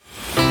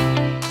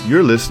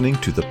You're listening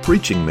to the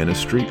preaching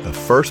ministry of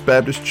First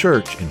Baptist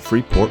Church in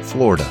Freeport,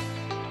 Florida.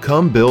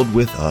 Come build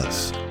with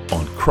us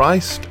on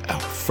Christ, our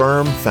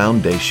firm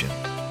foundation.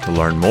 To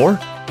learn more,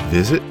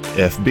 visit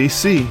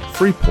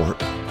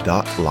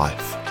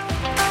fbcfreeport.life.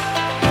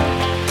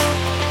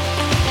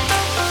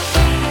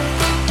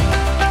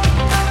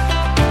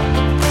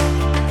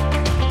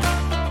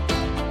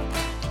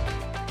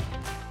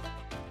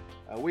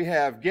 We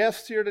have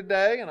guests here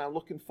today, and I'm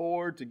looking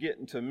forward to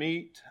getting to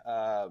meet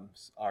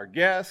our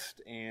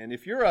guest. And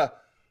if you're a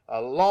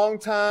long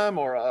time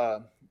or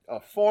a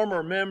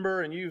former member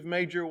and you've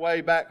made your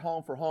way back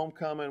home for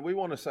homecoming, we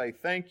want to say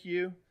thank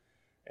you.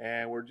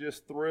 And we're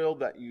just thrilled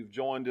that you've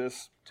joined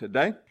us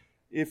today.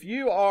 If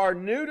you are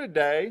new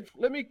today,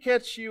 let me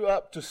catch you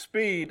up to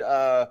speed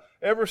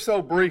ever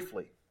so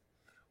briefly.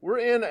 We're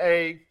in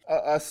a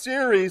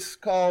series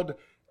called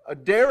A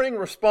Daring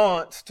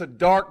Response to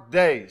Dark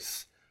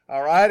Days.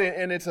 All right,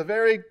 and it's a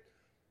very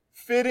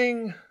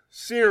fitting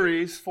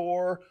series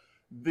for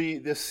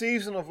the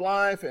season of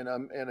life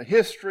and a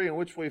history in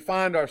which we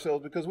find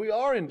ourselves, because we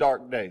are in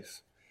dark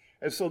days.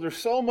 And so there's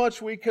so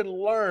much we can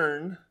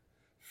learn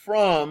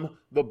from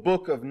the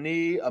book of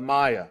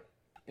Nehemiah.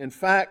 In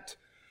fact,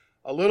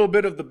 a little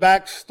bit of the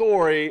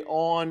backstory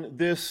on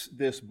this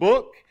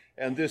book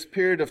and this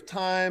period of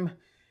time.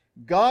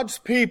 God's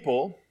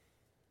people,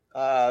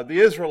 the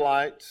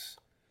Israelites,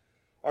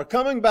 are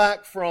coming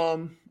back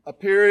from a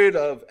period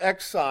of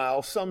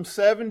exile, some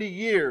 70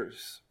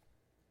 years.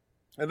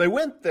 And they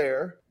went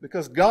there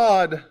because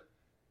God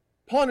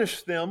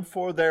punished them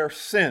for their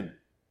sin.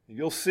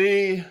 You'll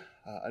see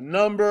a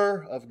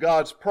number of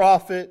God's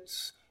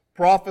prophets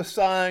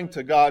prophesying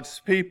to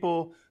God's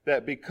people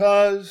that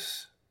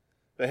because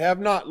they have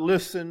not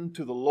listened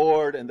to the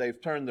Lord and they've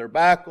turned their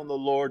back on the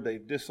Lord,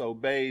 they've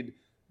disobeyed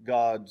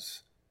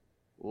God's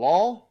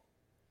law,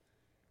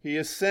 He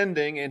is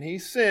sending, and He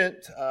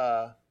sent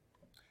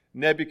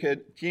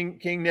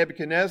King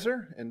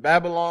Nebuchadnezzar in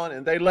Babylon,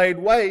 and they laid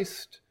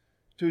waste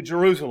to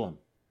Jerusalem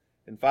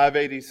in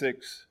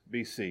 586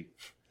 BC.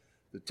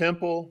 The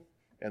temple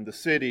and the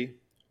city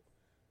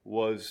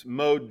was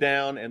mowed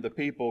down, and the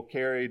people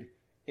carried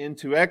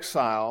into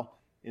exile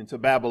into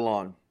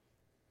Babylon.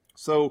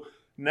 So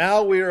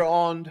now we are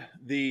on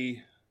the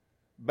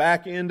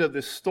back end of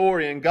this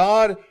story, and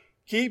God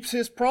keeps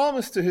His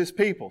promise to His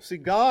people. See,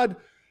 God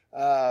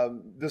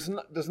does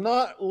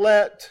not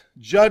let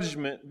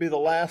judgment be the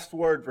last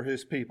word for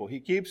His people.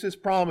 He keeps His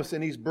promise,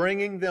 and He's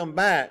bringing them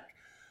back.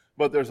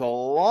 But there's a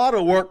lot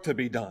of work to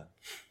be done.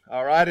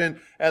 All right? And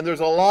there's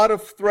a lot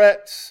of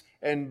threats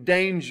and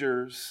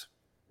dangers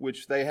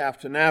which they have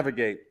to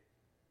navigate.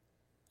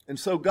 And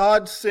so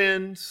God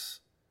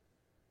sends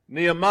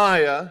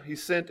Nehemiah. He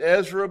sent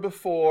Ezra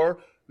before,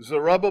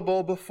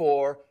 Zerubbabel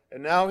before,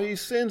 and now He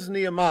sends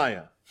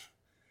Nehemiah.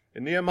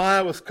 And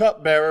Nehemiah was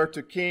cupbearer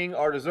to King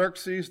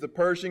Artaxerxes, the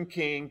Persian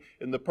king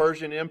in the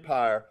Persian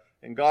Empire.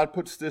 And God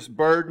puts this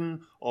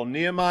burden on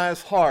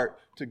Nehemiah's heart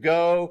to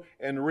go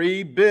and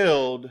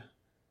rebuild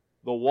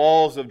the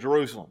walls of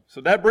Jerusalem.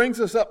 So that brings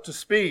us up to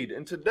speed.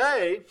 And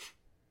today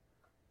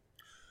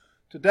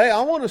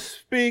I want to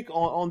speak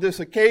on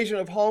this occasion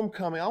of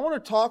homecoming. I want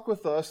to talk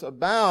with us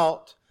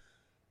about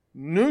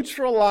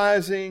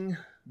neutralizing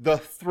the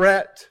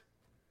threat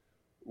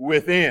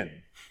within.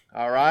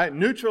 All right,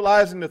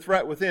 neutralizing the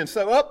threat within.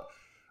 So up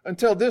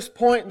until this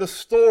point in the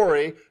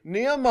story,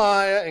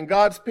 Nehemiah and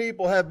God's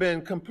people have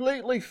been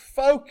completely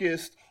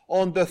focused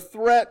on the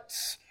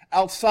threats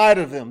outside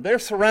of them. They're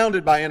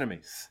surrounded by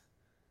enemies.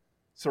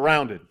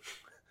 Surrounded.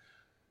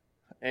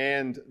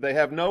 And they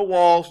have no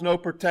walls, no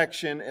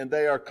protection, and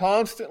they are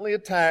constantly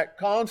attacked,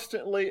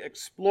 constantly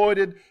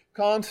exploited,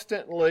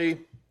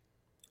 constantly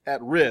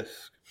at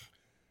risk.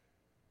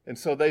 And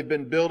so they've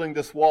been building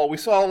this wall. We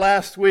saw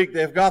last week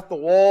they've got the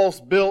walls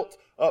built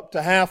up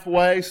to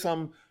halfway,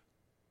 some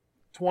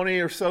 20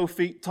 or so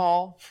feet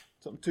tall,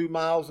 some 2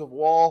 miles of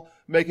wall,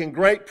 making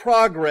great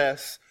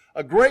progress.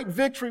 A great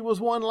victory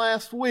was won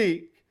last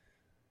week,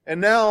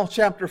 and now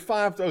chapter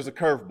 5 throws a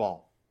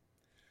curveball.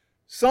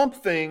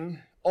 Something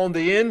on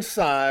the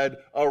inside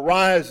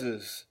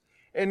arises.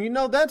 And you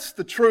know, that's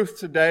the truth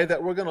today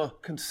that we're going to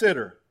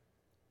consider.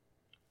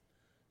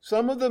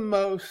 Some of the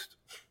most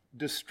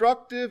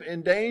destructive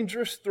and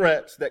dangerous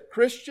threats that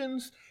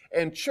Christians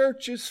and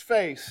churches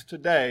face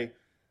today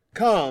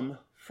come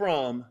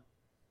from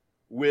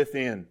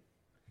within.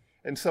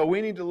 And so we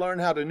need to learn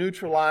how to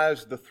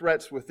neutralize the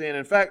threats within.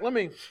 In fact, let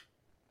me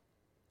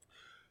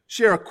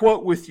share a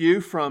quote with you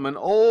from an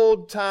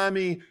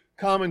old-timey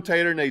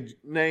commentator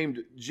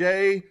named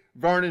J.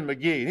 Vernon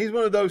McGee. He's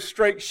one of those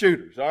straight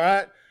shooters, all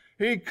right?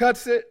 He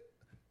cuts it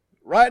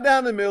right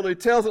down the middle. He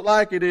tells it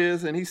like it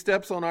is, and he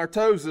steps on our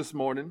toes this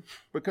morning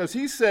because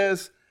he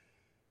says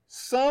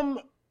some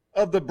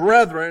of the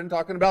brethren,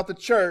 talking about the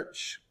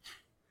church,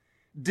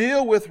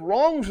 deal with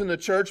wrongs in the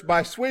church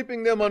by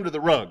sweeping them under the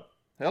rug.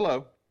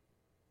 Hello.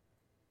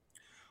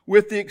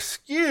 With the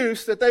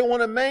excuse that they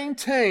want to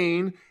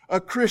maintain a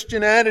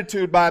Christian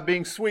attitude by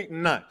being sweet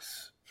and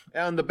nice.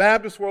 And in the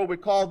Baptist world, we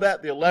call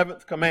that the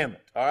 11th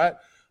commandment. All right?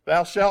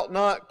 Thou shalt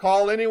not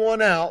call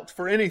anyone out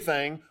for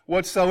anything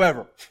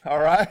whatsoever. All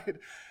right?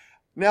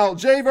 Now,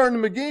 J.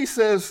 Vernon McGee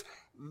says,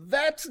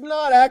 that's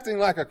not acting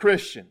like a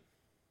Christian.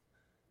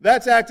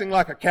 That's acting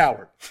like a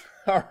coward.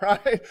 All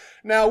right?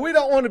 Now, we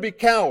don't want to be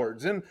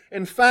cowards. And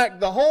in fact,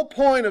 the whole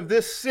point of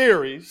this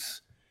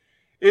series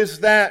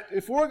is that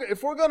if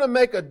we're going to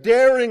make a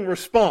daring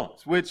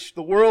response, which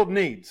the world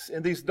needs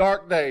in these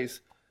dark days,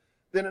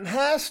 then it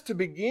has to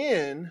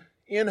begin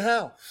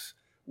in-house.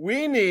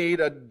 We need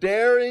a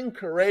daring,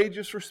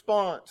 courageous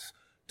response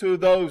to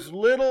those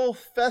little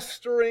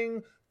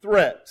festering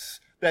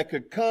threats that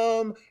could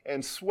come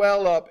and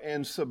swell up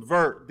and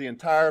subvert the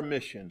entire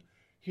mission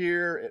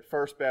here at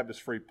First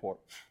Baptist Freeport.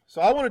 So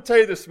I want to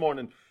tell you this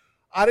morning,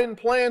 I didn't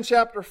plan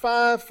chapter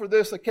 5 for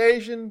this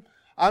occasion.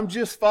 I'm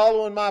just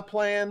following my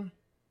plan.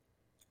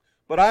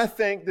 But I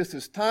think this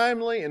is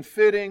timely and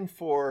fitting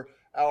for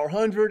our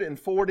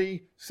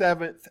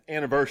 147th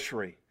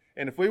anniversary.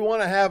 And if we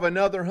want to have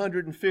another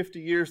 150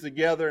 years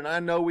together, and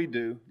I know we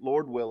do,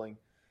 Lord willing,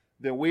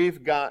 then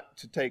we've got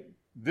to take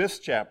this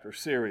chapter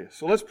serious.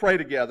 So let's pray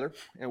together,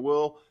 and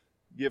we'll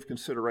give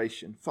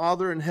consideration.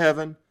 Father in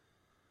heaven,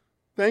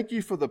 thank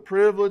you for the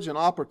privilege and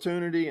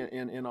opportunity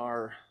in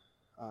our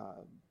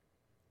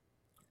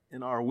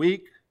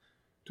week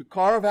to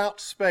carve out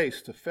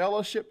space to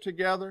fellowship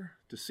together,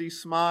 to see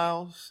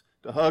smiles,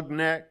 to hug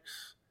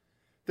necks.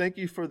 Thank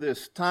you for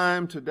this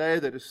time today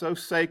that is so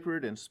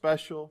sacred and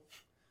special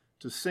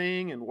to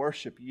sing and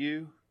worship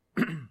you.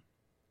 And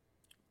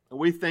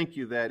we thank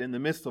you that in the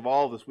midst of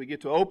all this, we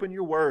get to open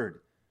your word,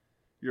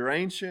 your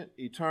ancient,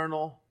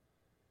 eternal,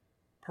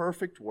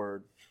 perfect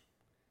word,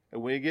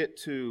 and we get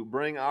to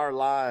bring our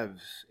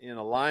lives in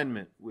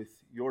alignment with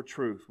your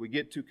truth. We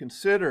get to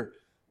consider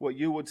what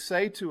you would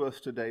say to us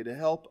today to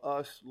help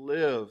us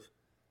live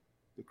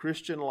the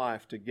Christian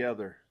life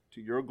together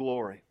to your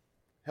glory.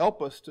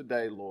 Help us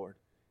today, Lord.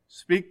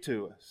 Speak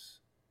to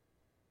us.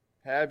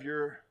 Have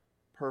your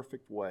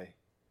perfect way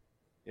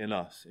in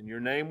us. In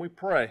your name we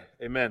pray.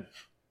 Amen.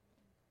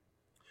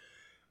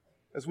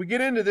 As we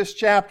get into this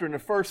chapter in the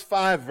first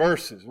 5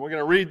 verses, we're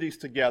going to read these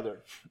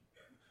together,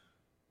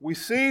 we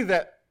see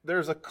that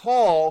there's a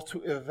call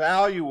to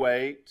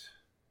evaluate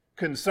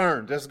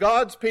concerns. As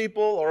God's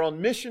people are on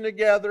mission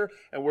together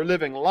and we're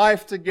living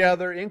life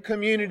together, in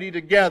community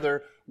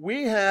together,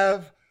 we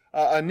have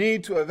a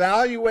need to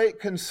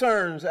evaluate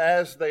concerns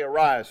as they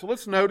arise. So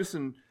let's notice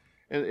in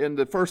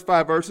the first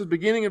 5 verses,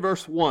 beginning in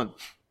verse 1.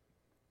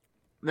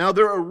 Now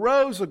there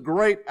arose a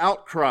great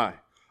outcry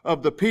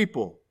of the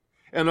people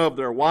and of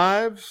their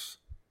wives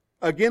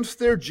against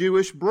their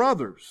Jewish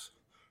brothers.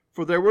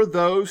 For there were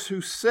those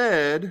who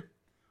said,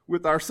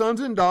 with our sons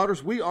and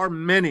daughters we are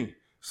many,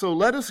 so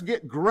let us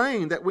get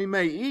grain that we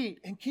may eat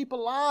and keep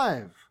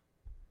alive.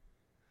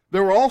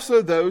 There were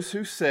also those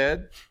who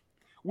said,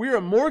 we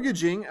are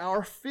mortgaging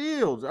our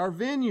fields, our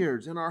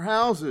vineyards, and our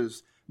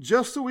houses,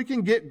 just so we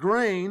can get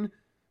grain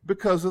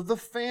because of the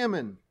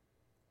famine.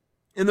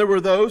 And there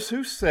were those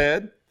who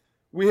said,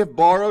 we have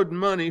borrowed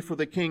money for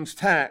the king's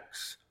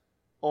tax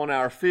on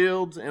our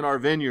fields and our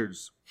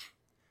vineyards.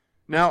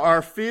 Now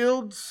our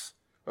flesh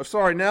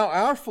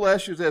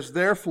is as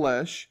their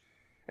flesh,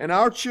 and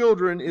our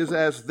children is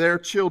as their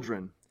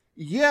children.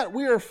 Yet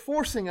we are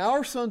forcing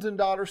our sons and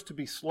daughters to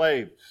be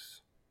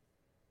slaves.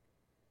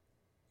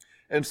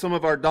 And some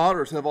of our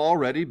daughters have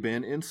already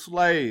been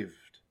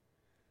enslaved.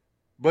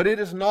 But it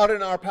is not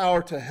in our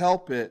power to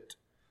help it,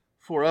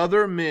 for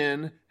other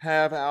men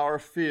have our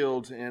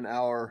fields and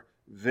our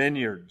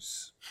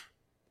vineyards.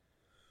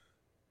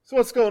 So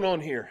what's going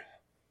on here?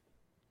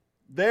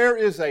 There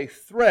is a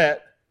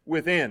threat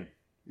within.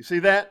 You see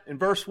that? In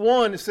verse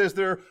 1 it says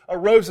there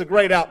arose a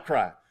great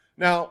outcry.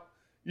 Now,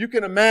 you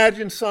can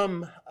imagine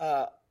some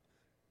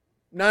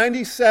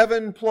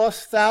 97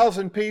 plus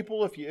thousand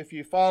people, if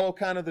you follow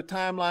kind of the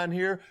timeline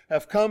here,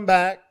 have come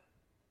back.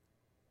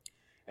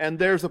 And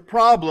there's a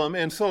problem,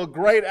 and so a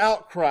great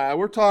outcry.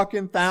 We're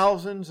talking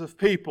thousands of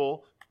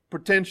people,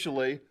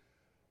 potentially,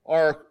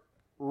 are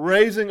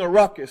raising a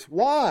ruckus.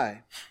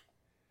 Why?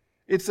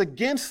 It's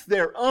against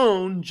their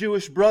own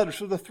Jewish brothers.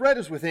 So the threat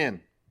is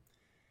within.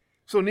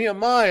 So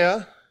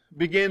Nehemiah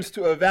begins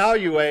to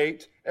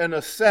evaluate and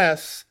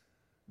assess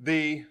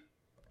the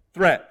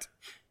threat,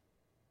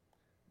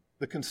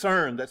 the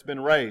concern that's been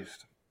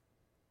raised.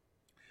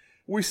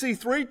 We see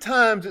 3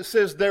 times it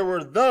says there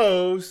were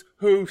those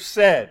who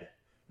said.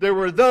 There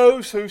were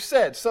those who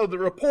said. So the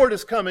report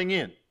is coming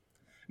in.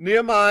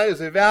 Nehemiah is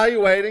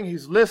evaluating.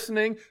 He's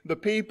listening. The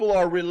people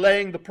are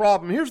relaying the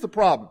problem. Here's the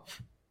problem.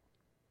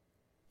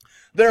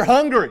 They're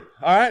hungry.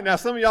 All right. Now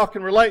some of y'all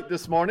can relate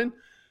this morning.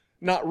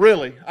 Not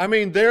really. I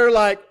mean, they're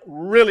like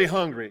really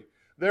hungry.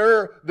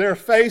 They're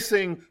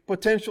facing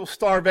potential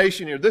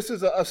starvation here. This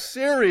is a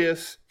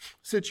serious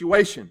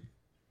situation.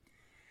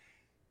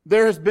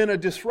 There has been a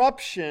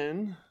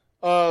disruption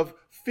of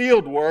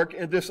field work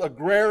in this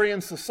agrarian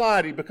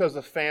society because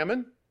of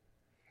famine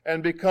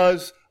and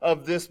because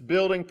of this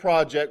building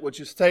project which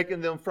has taken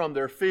them from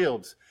their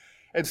fields.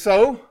 And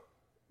so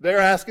they're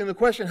asking the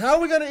question, how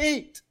are we going to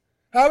eat?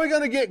 How are we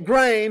going to get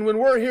grain when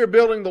we're here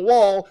building the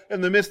wall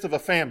in the midst of a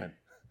famine?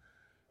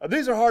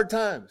 These are hard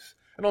times.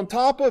 And on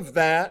top of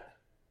that,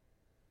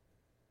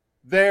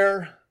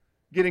 they're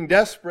getting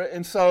desperate.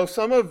 And so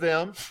some of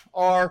them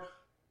are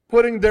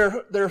putting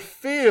their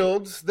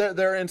fields,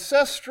 their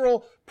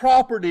ancestral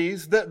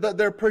properties,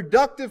 their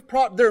productive,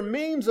 their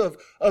means of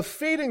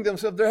feeding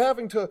themselves, they're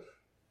having to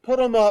put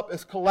them up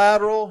as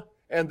collateral,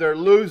 and they're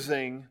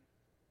losing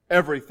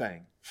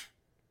everything,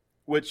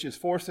 which is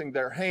forcing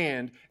their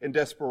hand in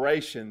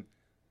desperation.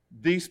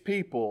 These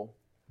people,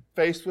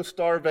 faced with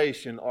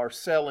starvation, are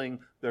selling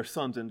their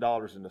sons and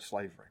daughters into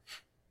slavery.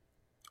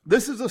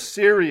 This is a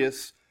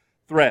serious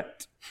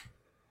threat.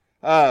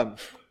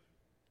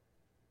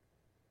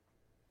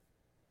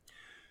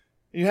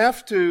 You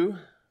have to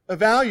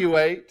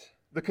evaluate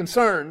the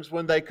concerns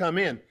when they come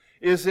in.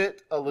 Is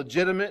it a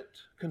legitimate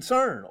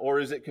concern, or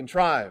is it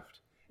contrived?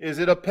 Is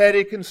it a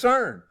petty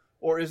concern,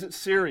 or is it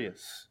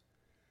serious?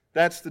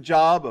 That's the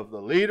job of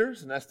the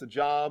leaders, and that's the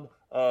job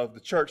of the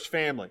church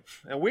family.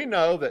 And we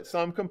know that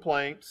some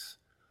complaints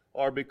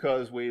are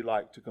because we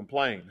like to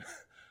complain.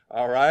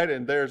 All right?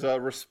 And there's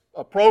an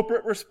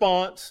appropriate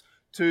response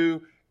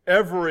to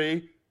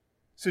every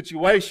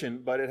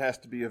situation, but it has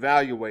to be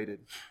evaluated.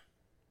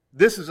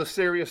 This is a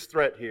serious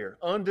threat here,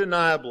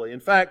 undeniably. In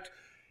fact,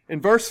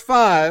 in verse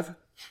 5,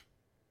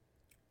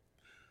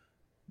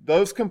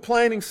 those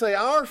complaining say,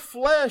 our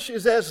flesh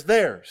is as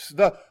theirs.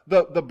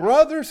 The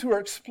brothers who are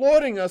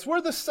exploiting us,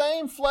 we're the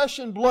same flesh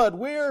and blood.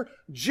 We're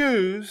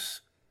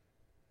Jews.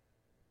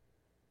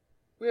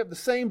 We have the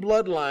same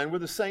bloodline. We're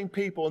the same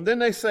people. And then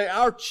they say,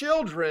 our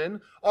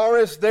children are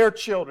as their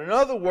children. In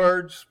other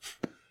words,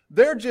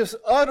 they're just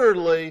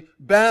utterly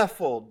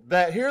baffled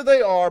that here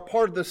they are,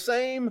 part of the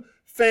same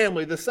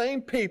family, the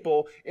same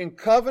people in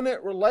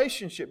covenant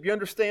relationship. You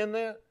understand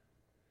that?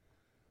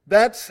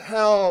 That's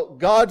how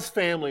God's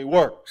family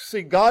works.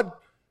 See, God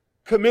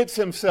commits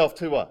Himself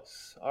to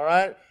us. All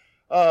right?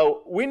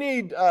 We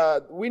need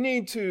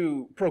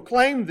to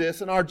proclaim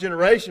this in our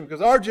generation,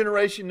 because our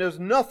generation knows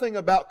nothing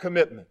about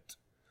commitment.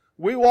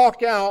 We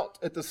walk out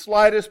at the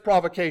slightest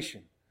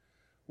provocation.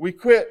 We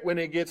quit when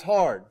it gets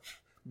hard.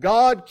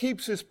 God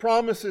keeps His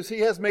promises.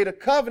 He has made a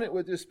covenant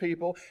with His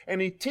people,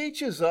 and He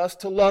teaches us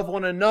to love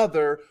one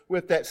another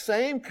with that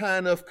same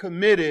kind of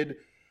committed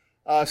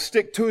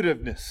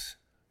stick-to-itiveness.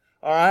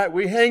 All right?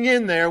 We hang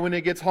in there when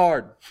it gets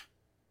hard.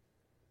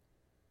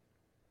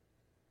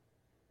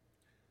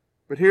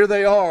 But here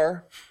they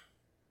are,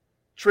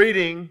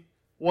 treating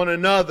one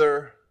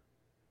another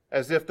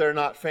as if they're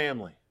not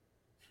family.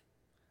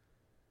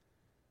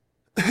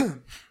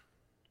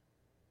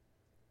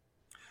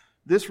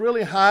 This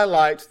really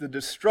highlights the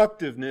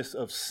destructiveness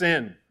of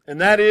sin. And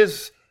that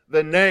is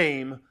the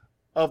name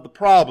of the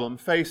problem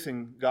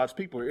facing God's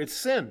people. It's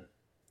sin.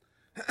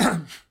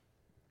 In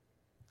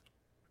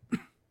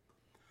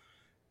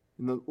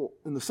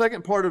the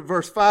second part of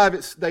verse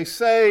 5, they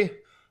say,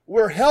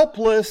 we're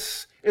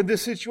helpless in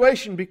this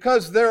situation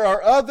because there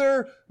are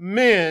other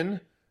men,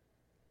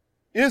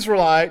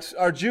 Israelites,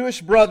 our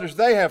Jewish brothers,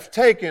 they have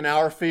taken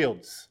our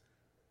fields.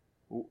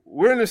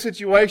 We're in a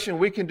situation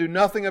we can do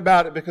nothing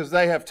about it because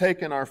they have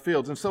taken our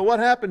fields. And so what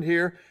happened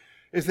here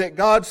is that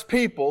God's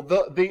people,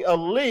 the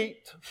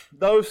elite,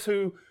 those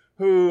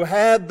who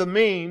had the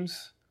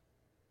means,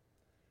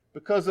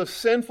 because of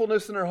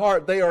sinfulness in their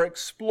heart, they are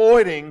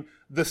exploiting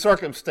the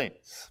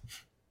circumstance.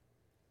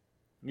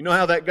 You know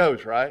how that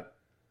goes, right?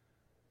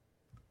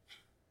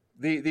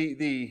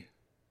 The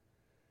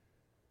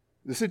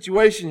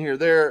situation here,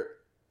 they're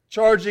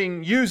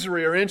charging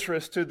usury or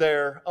interest to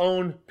their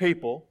own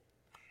people.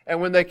 And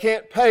when they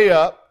can't pay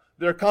up,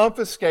 they're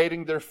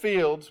confiscating their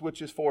fields,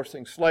 which is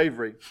forcing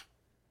slavery.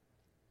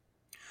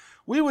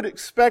 We would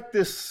expect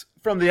this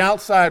from the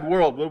outside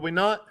world, would we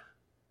not?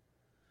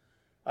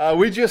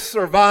 We just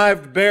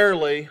survived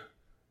barely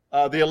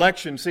the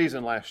election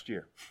season last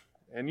year.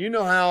 And you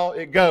know how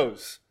it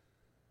goes.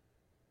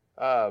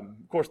 Of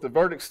course, the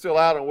verdict's still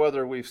out on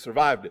whether we've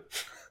survived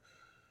it.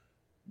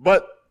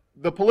 But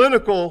the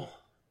political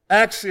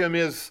axiom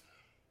is,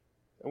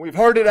 and we've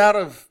heard it out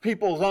of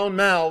people's own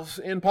mouths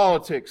in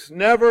politics,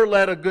 never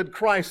let a good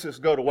crisis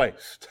go to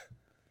waste.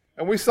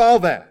 And we saw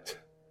that.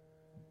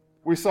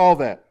 We saw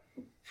that.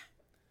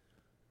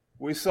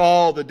 We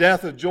saw the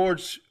death of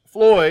George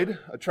Floyd,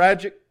 a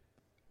tragic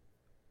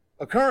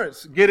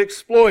occurrence, get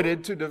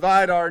exploited to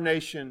divide our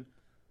nation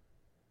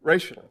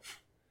racially.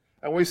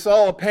 And we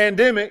saw a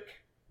pandemic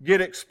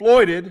get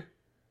exploited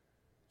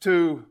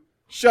to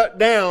shut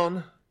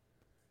down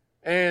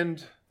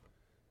and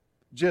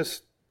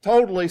just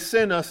totally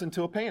send us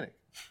into a panic.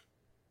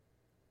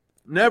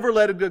 Never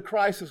let a good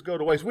crisis go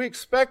to waste. We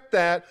expect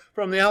that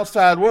from the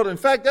outside world. In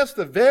fact, that's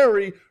the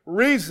very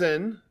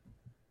reason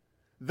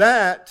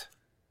that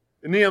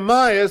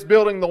Nehemiah is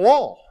building the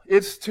wall.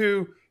 It's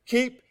to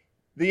keep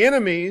the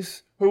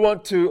enemies who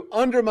want to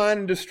undermine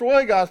and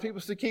destroy God's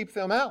people, to keep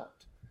them out.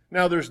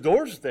 Now, there's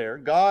doors there.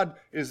 God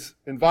is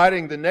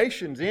inviting the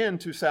nations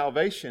into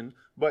salvation,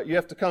 but you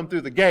have to come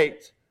through the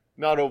gate,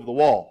 not over the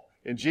wall.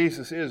 And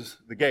Jesus is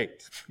the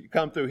gate. You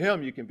come through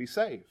Him, you can be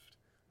saved.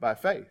 by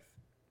faith.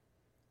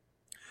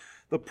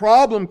 The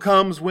problem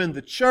comes when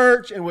the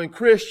church and when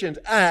Christians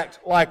act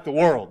like the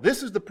world.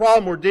 This is the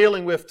problem we're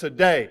dealing with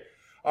today.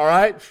 All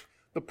right?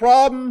 The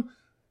problem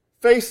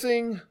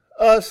facing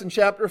us in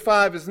chapter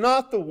 5 is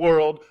not the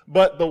world,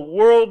 but the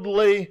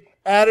worldly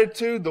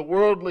attitude, the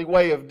worldly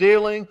way of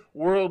dealing,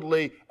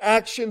 worldly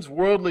actions,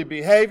 worldly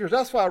behaviors.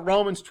 That's why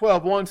Romans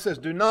 12:1 says,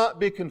 do not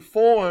be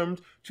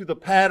conformed to the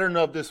pattern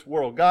of this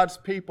world. God's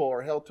people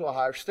are held to a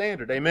higher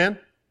standard. Amen?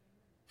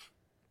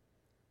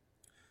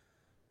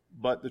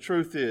 But the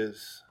truth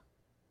is,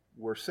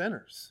 we're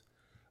sinners.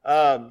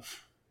 You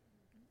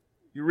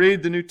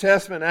read the New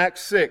Testament,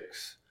 Acts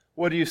 6.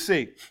 What do you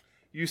see?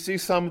 You see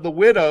some of the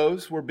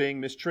widows were being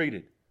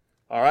mistreated.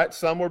 All right?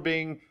 Some were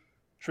being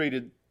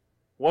treated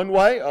one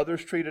way,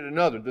 others treated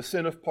another. The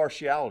sin of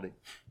partiality.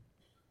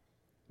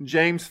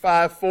 James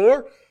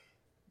 5:4.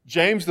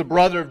 James, the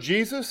brother of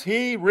Jesus,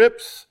 he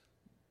rips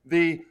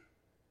the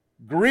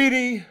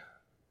greedy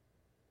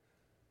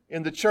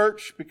in the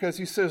church because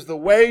he says the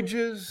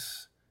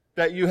wages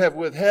that you have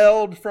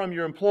withheld from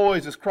your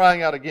employees is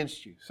crying out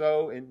against you.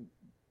 So in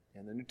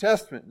the New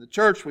Testament, in the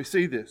church, we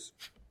see this.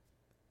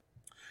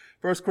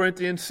 1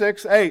 Corinthians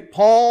 6:8,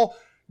 Paul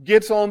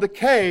gets on the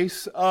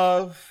case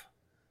of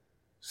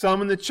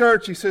some in the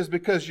church. He says,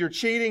 because you're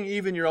cheating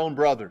even your own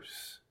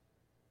brothers.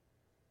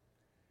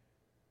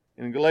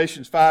 In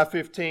Galatians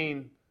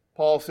 5:15,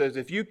 Paul says,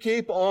 if you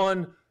keep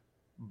on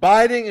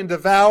biting and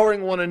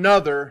devouring one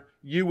another,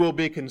 you will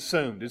be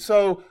consumed. And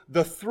so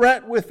the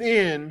threat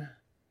within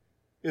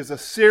is a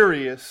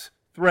serious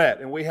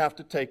threat, and we have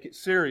to take it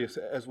serious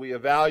as we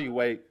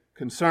evaluate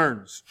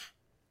concerns.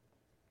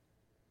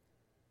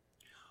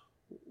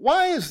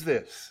 Why is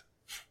this?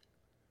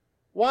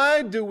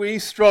 Why do we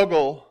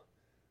struggle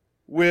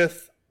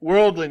with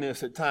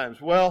worldliness at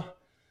times? Well,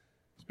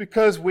 it's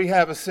because we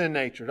have a sin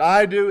nature.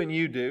 I do and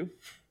you do.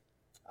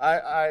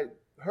 I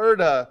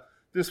heard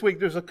this week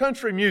there's a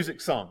country music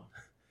song.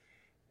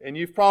 And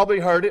you've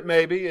probably heard it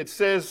maybe. It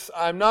says,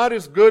 I'm not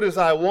as good as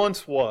I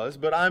once was,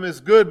 but I'm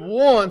as good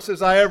once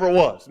as I ever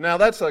was. Now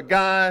that's a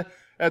guy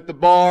at the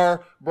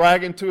bar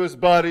bragging to his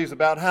buddies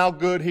about how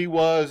good he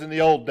was in the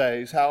old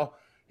days, how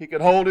he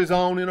could hold his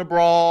own in a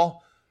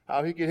brawl,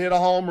 how he could hit a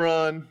home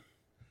run.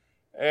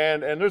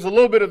 And there's a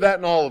little bit of that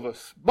in all of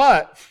us.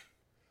 But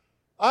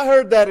I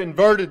heard that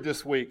inverted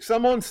this week.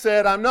 Someone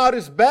said, I'm not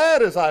as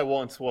bad as I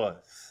once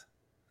was,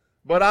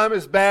 but I'm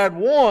as bad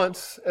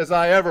once as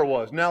I ever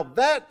was. Now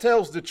that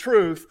tells the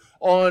truth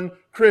on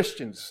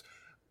Christians.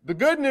 The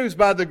good news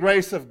by the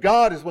grace of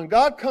God is when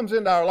God comes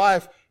into our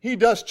life, He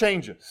does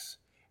change us.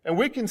 And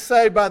we can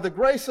say by the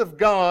grace of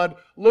God,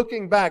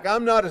 looking back,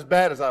 I'm not as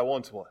bad as I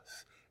once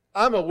was.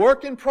 I'm a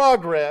work in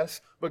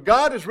progress, but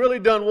God has really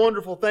done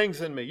wonderful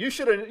things in me. You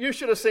should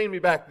have seen me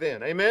back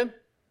then. Amen?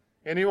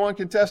 Anyone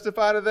can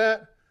testify to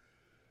that?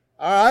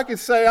 I can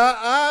say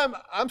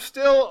I'm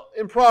still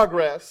in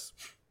progress,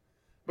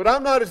 but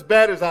I'm not as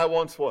bad as I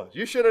once was.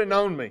 You should have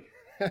known me.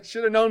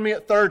 Should have known me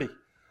at 30.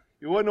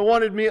 You wouldn't have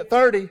wanted me at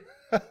 30.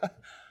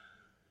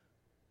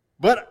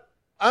 But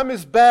I'm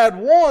as bad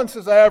once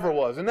as I ever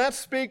was. And that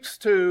speaks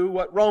to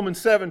what Romans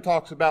 7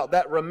 talks about,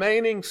 that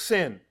remaining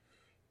sin.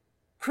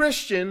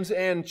 Christians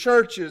and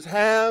churches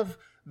have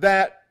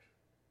that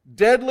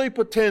deadly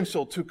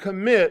potential to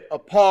commit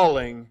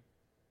appalling,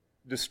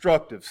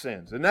 destructive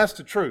sins. And that's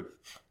the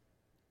truth.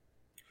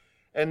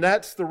 And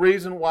that's the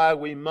reason why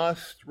we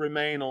must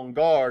remain on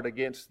guard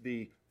against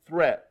the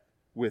threat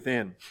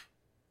within.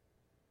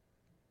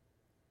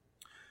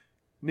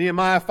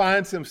 Nehemiah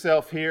finds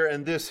himself here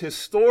in this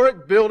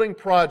historic building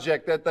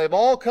project that they've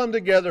all come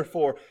together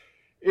for.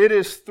 It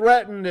is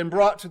threatened and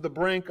brought to the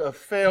brink of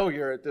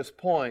failure at this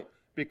point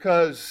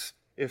because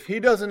if he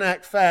doesn't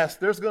act fast,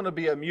 there's going to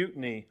be a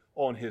mutiny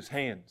on his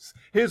hands.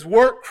 His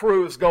work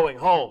crew is going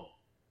home,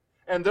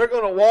 and they're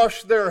going to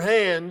wash their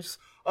hands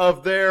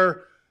of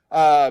their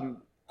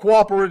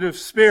cooperative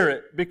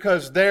spirit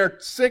because they're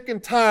sick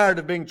and tired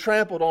of being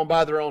trampled on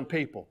by their own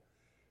people.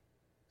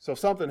 So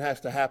something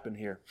has to happen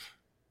here.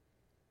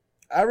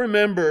 I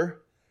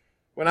remember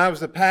when I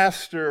was a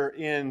pastor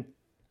in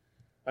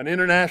an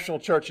international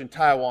church in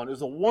Taiwan. It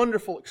was a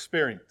wonderful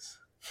experience.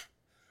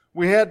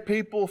 We had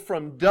people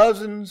from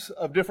dozens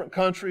of different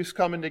countries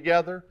coming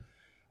together.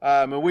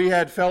 And we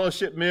had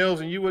fellowship meals,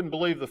 and you wouldn't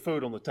believe the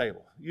food on the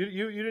table.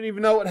 You didn't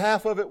even know what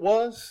half of it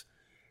was.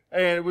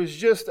 And it was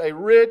just a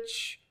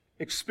rich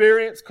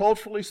experience,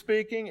 culturally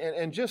speaking,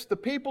 and just the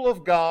people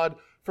of God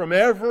from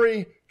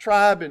every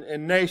tribe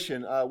and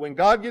nation. When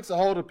God gets a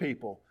hold of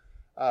people,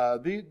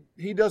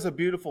 He does a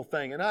beautiful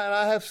thing. And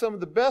I have some of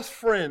the best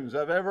friends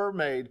I've ever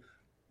made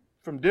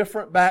from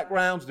different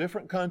backgrounds,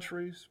 different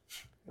countries.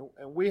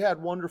 And we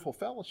had wonderful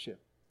fellowship.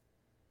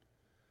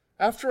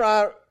 After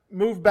I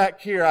moved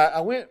back here, I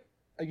went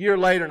a year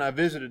later and I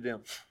visited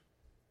them.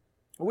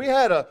 We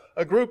had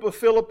a group of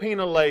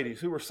Filipino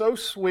ladies who were so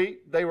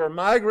sweet. They were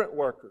migrant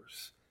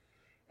workers.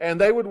 And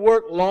they would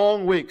work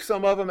long weeks,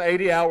 some of them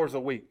 80 hours a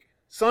week.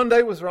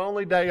 Sunday was their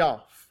only day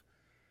off.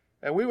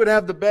 And we would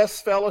have the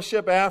best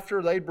fellowship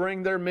after. They'd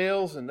bring their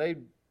meals and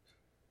they'd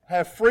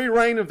have free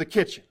reign of the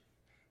kitchen.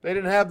 They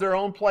didn't have their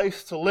own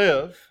place to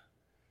live.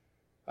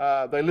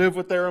 They lived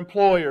with their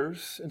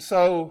employers. And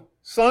so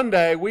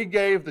Sunday, we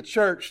gave the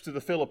church to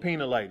the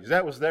Filipina ladies.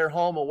 That was their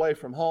home away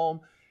from home.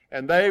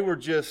 And they were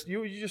just,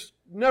 you just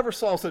never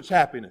saw such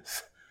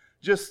happiness.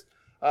 Just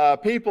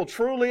people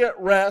truly at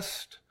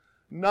rest,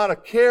 not a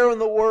care in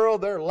the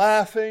world. They're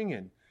laughing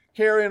and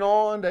carrying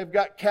on. They've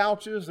got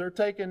couches. They're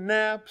taking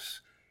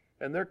naps.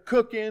 And they're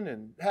cooking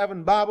and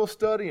having Bible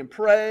study and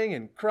praying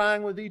and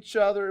crying with each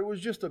other. It was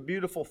just a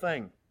beautiful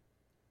thing.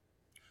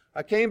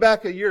 I came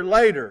back a year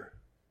later.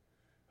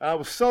 I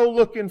was so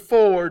looking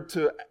forward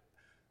to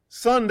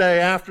Sunday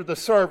after the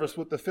service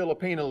with the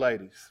Filipina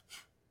ladies.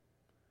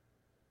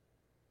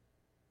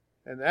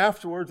 And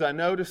afterwards, I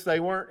noticed they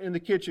weren't in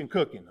the kitchen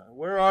cooking.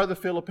 Where are the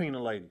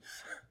Filipina ladies?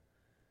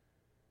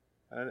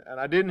 And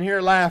I didn't hear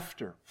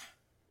laughter.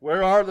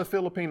 Where are the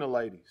Filipina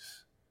ladies?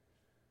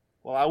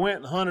 Well, I went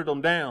and hunted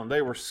them down.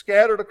 They were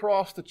scattered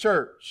across the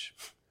church,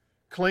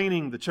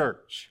 cleaning the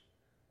church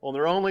on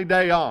their only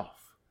day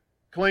off,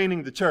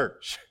 cleaning the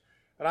church.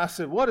 And I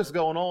said, what is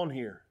going on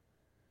here?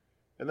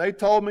 And they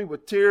told me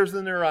with tears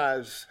in their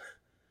eyes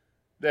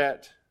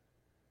that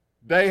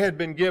they had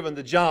been given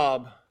the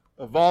job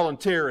of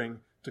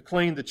volunteering to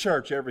clean the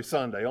church every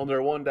Sunday on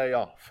their one day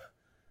off.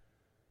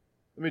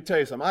 Let me tell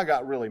you something, I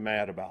got really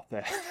mad about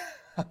that.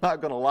 I'm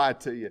not going to lie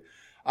to you.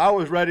 I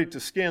was ready to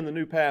skin the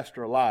new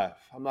pastor alive.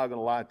 I'm not going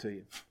to lie to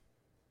you.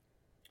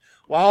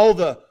 While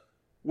the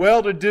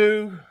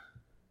well-to-do,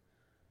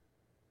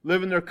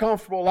 living their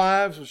comfortable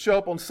lives, would show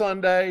up on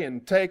Sunday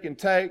and take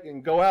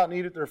and go out and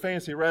eat at their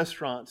fancy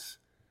restaurants,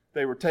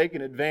 they were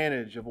taking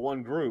advantage of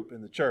one group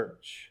in the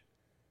church.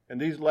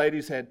 And these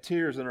ladies had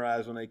tears in their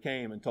eyes when they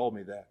came and told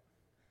me that.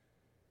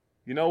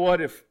 You know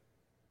what? If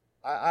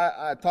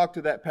I talked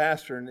to that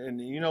pastor, and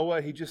you know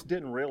what? He just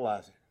didn't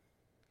realize it.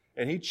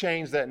 And he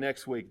changed that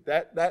next week.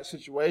 That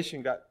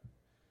situation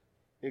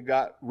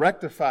got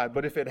rectified.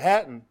 But if it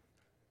hadn't,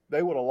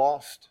 they would have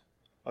lost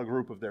a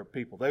group of their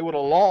people. They would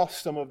have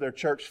lost some of their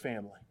church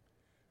family.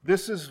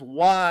 This is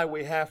why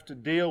we have to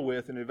deal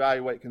with and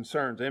evaluate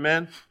concerns.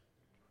 Amen?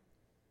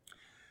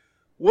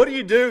 What do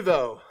you do,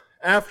 though,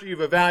 after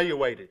you've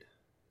evaluated?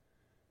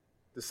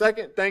 The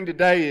second thing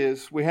today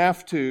is we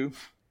have to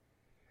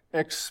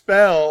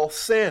expel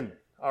sin.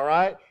 All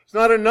right? It's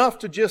not enough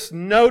to just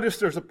notice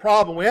there's a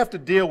problem. We have to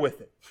deal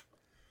with it.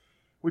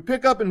 We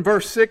pick up in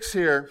verse 6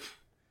 here,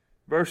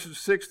 verses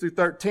 6 through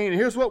 13. And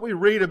here's what we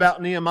read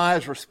about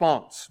Nehemiah's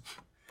response.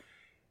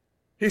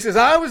 He says,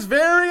 I was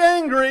very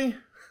angry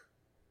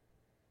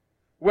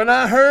when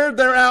I heard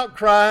their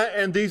outcry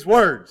and these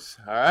words.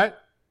 All right?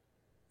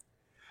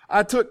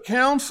 I took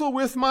counsel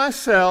with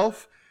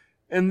myself,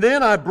 and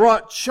then I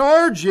brought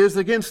charges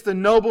against the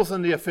nobles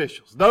and the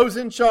officials. Those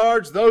in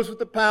charge, those with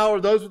the power,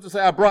 those with the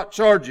say. I brought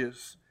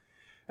charges.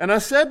 And I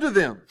said to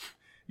them,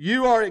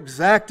 you are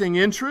exacting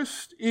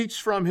interest,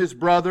 each from his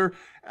brother.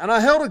 And I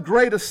held a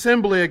great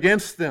assembly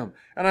against them.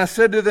 And I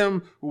said to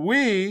them,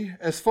 we,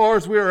 as far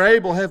as we are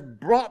able,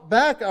 have brought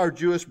back our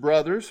Jewish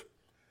brothers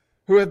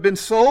who have been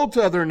sold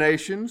to other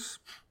nations.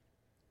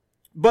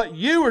 But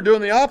you are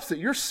doing the opposite.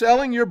 You're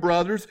selling your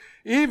brothers,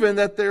 even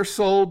that they're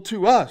sold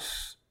to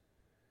us.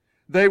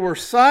 They were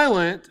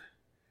silent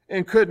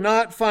and could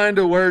not find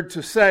a word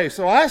to say.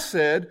 So I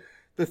said,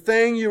 the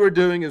thing you are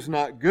doing is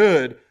not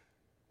good.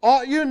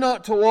 Ought you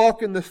not to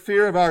walk in the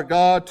fear of our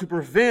God to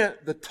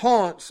prevent the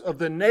taunts of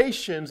the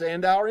nations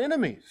and our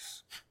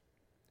enemies?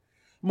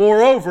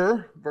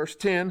 Moreover, verse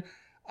 10,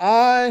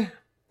 I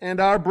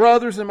and our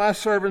brothers and my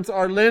servants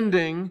are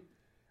lending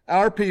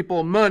our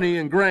people money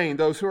and grain,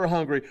 those who are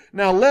hungry.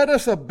 Now let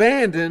us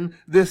abandon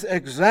this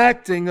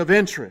exacting of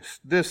interest,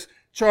 this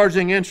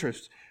charging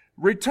interest.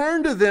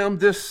 Return to them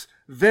this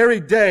very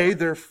day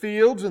their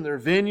fields and their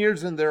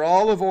vineyards and their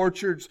olive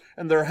orchards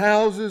and their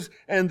houses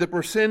and the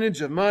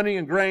percentage of money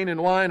and grain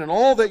and wine and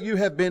all that you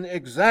have been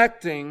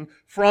exacting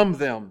from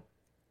them.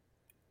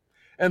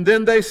 And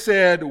then they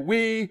said,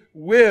 we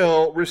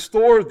will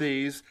restore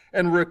these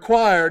and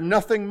require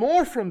nothing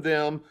more from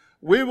them.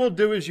 We will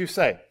do as you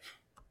say.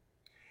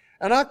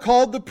 And I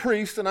called the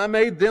priests and I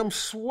made them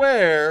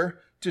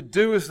swear to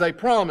do as they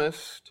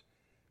promised.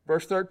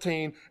 Verse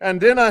 13,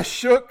 and then I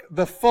shook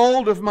the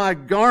fold of my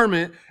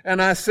garment,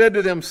 and I said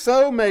to them,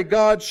 so may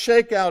God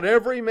shake out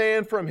every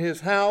man from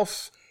his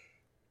house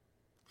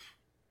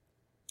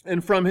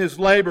and from his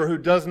labor who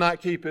does not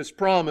keep his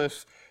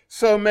promise.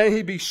 So may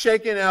he be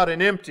shaken out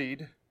and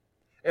emptied.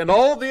 And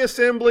all the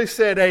assembly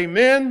said,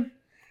 amen,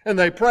 and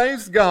they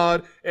praised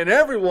God, and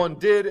everyone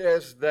did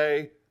as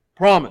they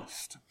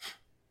promised.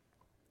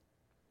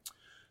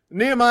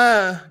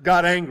 Nehemiah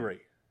got angry.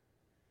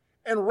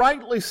 And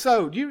rightly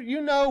so.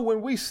 You know,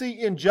 when we see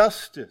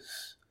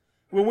injustice,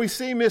 when we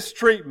see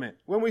mistreatment,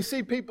 when we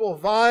see people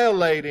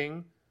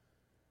violating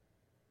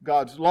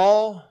God's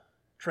law,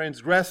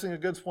 transgressing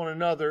against one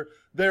another,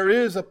 there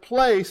is a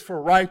place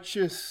for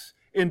righteous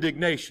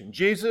indignation.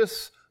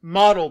 Jesus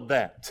modeled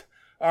that.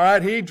 All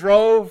right, he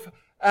drove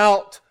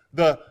out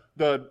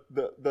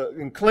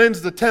and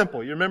cleansed the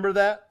temple. You remember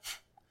that?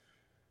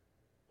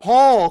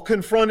 Paul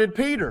confronted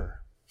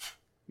Peter.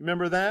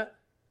 Remember that?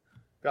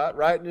 Got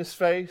right in his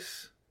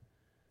face.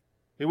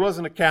 He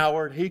wasn't a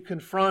coward. He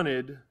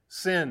confronted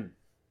sin.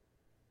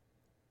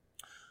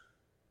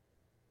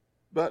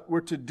 But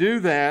we're to do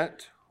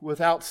that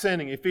without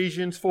sinning.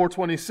 Ephesians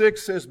 4:26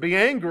 says, be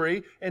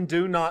angry and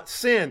do not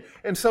sin.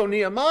 And so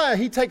Nehemiah,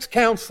 he takes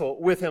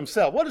counsel with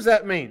himself. What does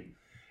that mean?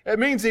 It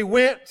means he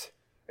went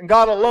and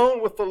got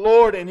alone with the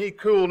Lord and he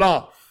cooled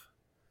off.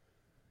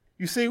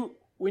 You see,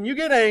 when you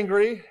get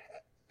angry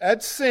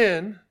at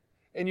sin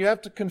and you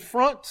have to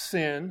confront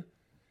sin,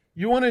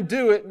 you want to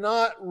do it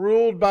not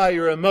ruled by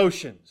your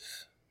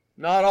emotions,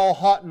 not all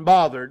hot and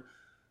bothered,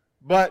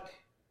 but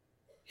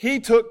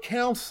he took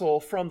counsel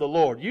from the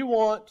Lord. You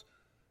want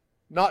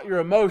not your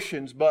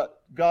emotions,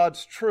 but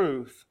God's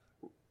truth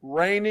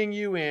reining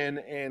you in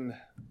and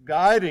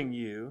guiding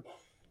you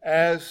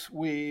as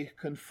we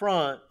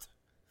confront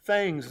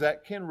things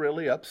that can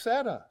really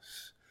upset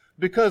us.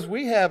 Because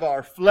we have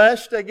our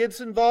flesh that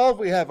gets involved,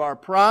 we have our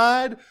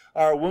pride,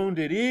 our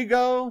wounded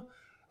ego,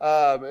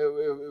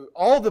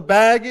 all the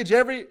baggage,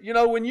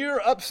 when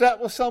you're upset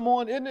with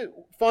someone, isn't it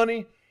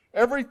funny?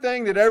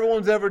 Everything that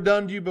everyone's ever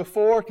done to you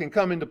before can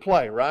come into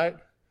play, right?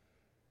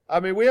 I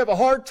mean, we have a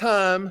hard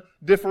time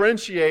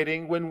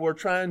differentiating when we're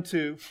trying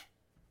to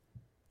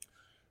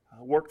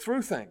work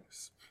through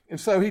things. And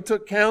so he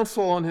took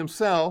counsel on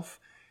himself.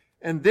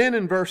 And then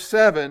in verse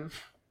 7,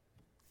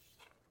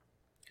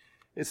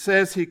 it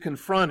says he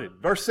confronted.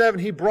 Verse 7,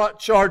 he brought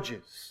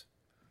charges.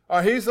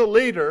 He's a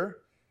leader.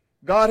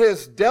 God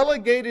has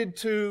delegated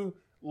to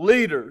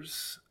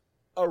leaders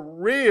a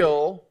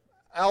real,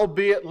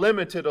 albeit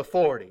limited,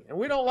 authority. And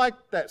we don't like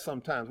that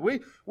sometimes.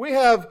 We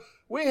have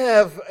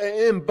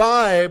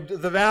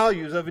imbibed the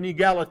values of an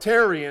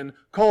egalitarian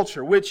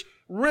culture, which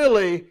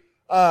really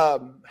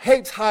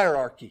hates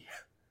hierarchy.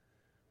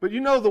 But you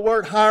know the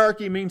word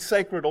hierarchy means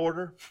sacred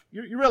order.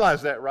 You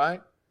realize that,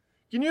 right?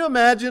 Can you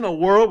imagine a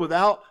world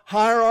without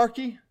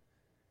hierarchy?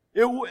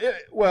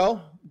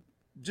 Well,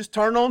 just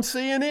turn on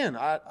CNN.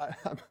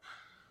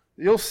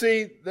 You'll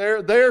see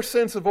their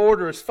sense of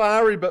order is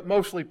fiery but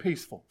mostly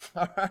peaceful.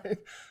 All right?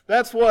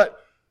 That's what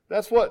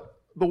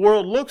the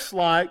world looks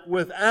like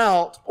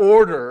without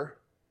order.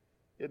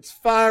 It's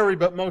fiery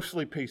but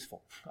mostly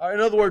peaceful. In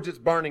other words, it's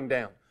burning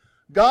down.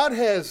 God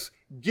has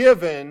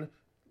given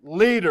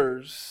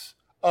leaders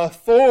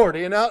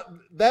authority, and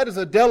that is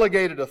a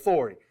delegated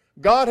authority.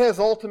 God has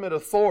ultimate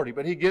authority,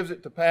 but He gives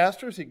it to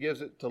pastors, He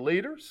gives it to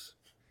leaders,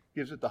 He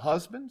gives it to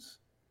husbands,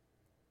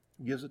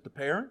 He gives it to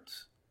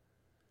parents.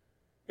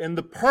 And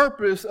the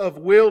purpose of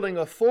wielding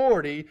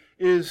authority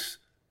is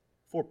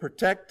for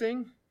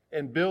protecting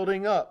and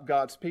building up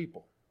God's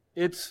people.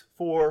 It's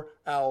for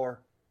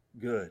our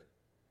good.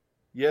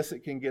 Yes,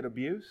 it can get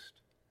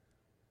abused,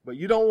 but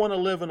you don't want to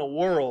live in a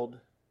world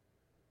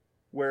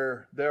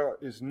where there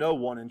is no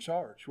one in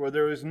charge, where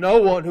there is no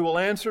one who will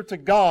answer to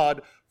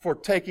God for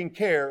taking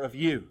care of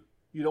you.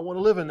 You don't want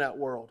to live in that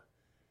world.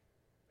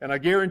 And I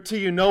guarantee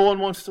you no one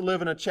wants to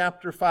live in a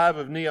chapter 5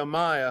 of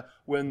Nehemiah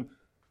when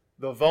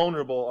the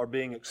vulnerable are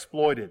being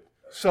exploited.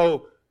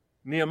 So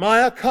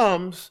Nehemiah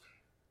comes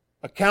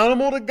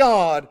accountable to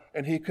God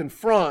and he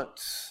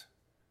confronts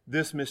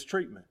this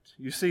mistreatment.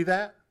 You see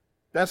that?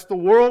 That's the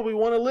world we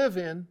want to live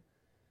in.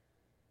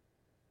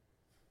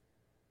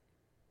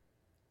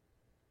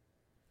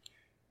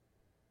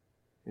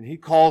 And he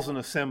calls an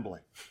assembly.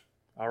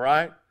 All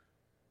right?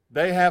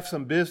 They have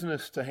some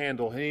business to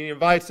handle. He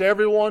invites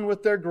everyone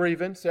with their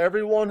grievance,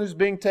 everyone who's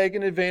being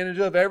taken advantage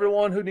of,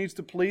 everyone who needs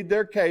to plead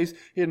their case.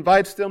 He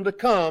invites them to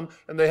come,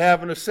 and they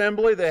have an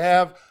assembly. They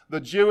have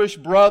the Jewish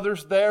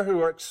brothers there who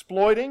are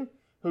exploiting,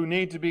 who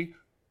need to be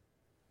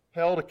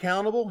held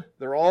accountable.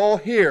 They're all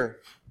here.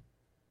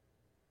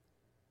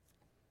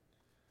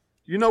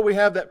 You know we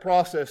have that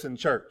process in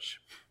church.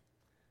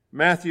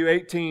 Matthew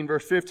 18,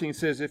 verse 15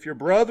 says, if your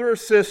brother or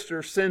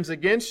sister sins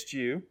against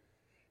you,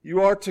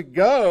 you are to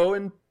go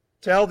and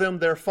tell them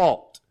their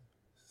fault.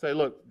 Say,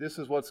 look, this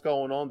is what's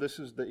going on. This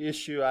is the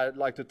issue I'd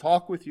like to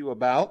talk with you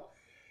about.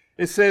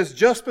 It says,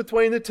 just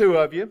between the two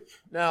of you.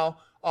 Now,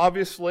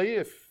 obviously,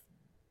 if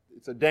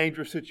it's a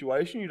dangerous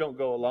situation, you don't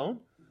go alone.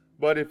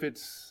 But if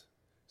it's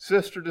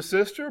sister to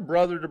sister,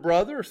 brother to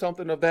brother, or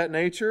something of that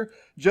nature,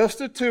 just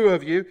the two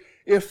of you,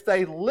 if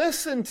they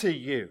listen to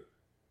you,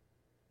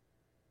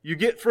 you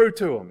get through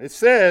to them. It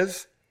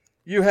says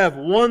you have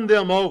won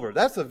them over.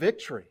 That's a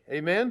victory.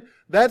 Amen?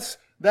 That's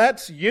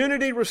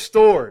unity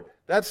restored.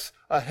 That's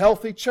a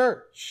healthy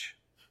church.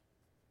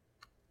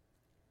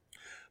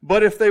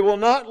 But if they will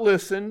not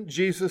listen,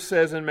 Jesus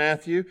says in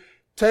Matthew,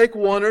 take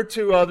one or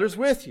two others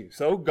with you.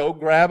 So go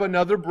grab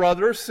another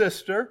brother or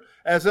sister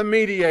as a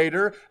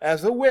mediator,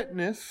 as a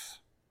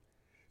witness,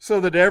 so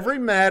that every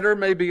matter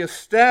may be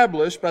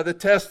established by the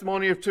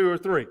testimony of two or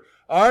three.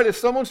 All right, if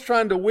someone's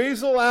trying to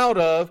weasel out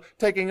of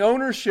taking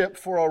ownership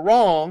for a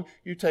wrong,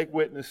 you take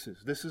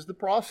witnesses. This is the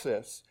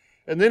process.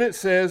 And then it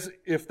says,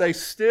 if they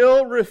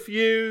still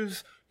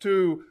refuse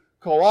to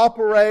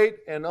cooperate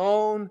and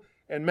own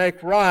and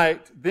make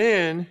right,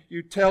 then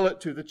you tell it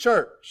to the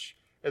church.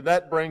 And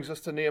that brings us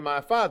to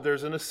Nehemiah 5.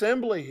 There's an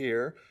assembly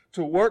here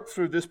to work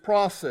through this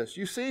process.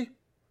 You see,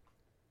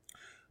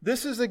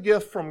 this is a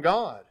gift from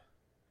God.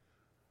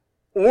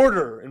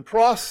 Order and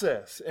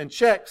process and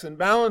checks and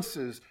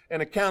balances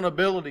and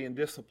accountability and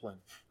discipline.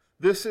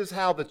 This is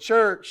how the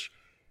church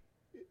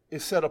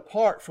is set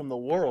apart from the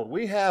world.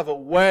 We have a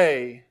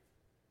way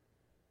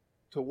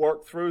to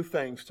work through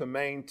things to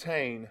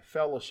maintain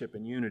fellowship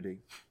and unity.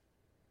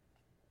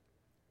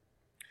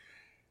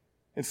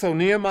 And so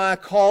Nehemiah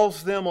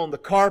calls them on the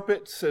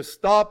carpet, says,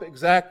 stop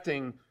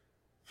exacting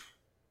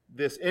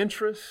this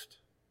interest.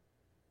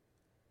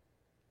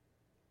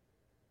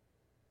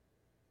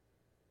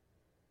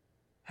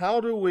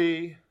 How do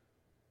we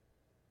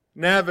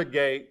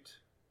navigate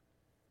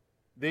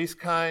these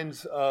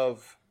kinds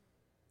of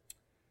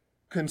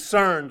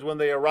concerns when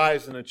they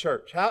arise in a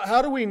church?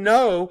 How do we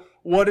know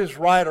what is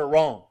right or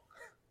wrong?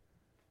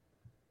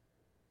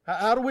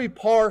 How do we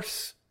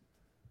parse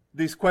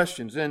these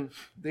questions? And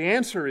the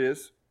answer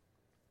is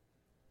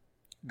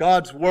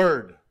God's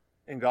Word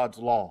and God's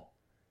law.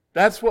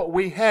 That's what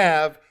we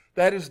have.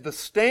 That is the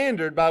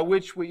standard by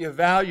which we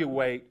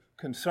evaluate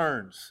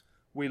concerns.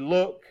 We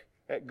look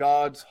at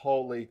God's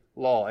holy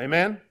law.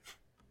 Amen?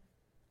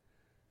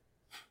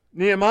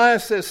 Nehemiah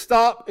says,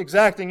 stop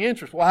exacting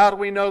interest. Well, how do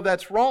we know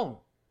that's wrong?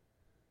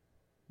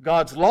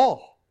 God's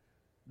law.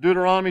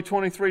 Deuteronomy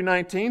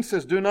 23:19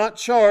 says, do not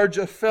charge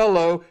a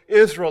fellow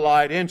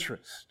Israelite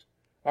interest.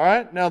 All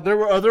right? Now, there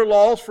were other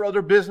laws for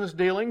other business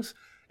dealings.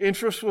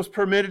 Interest was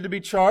permitted to be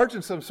charged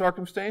in some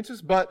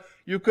circumstances, but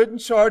you couldn't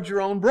charge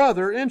your own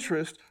brother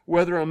interest,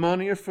 whether on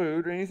money or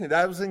food or anything.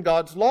 That was in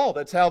God's law.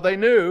 That's how they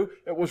knew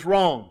it was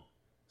wrong.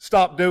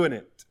 Stop doing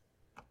it.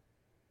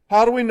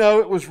 How do we know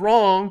it was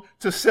wrong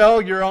to sell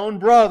your own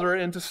brother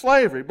into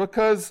slavery?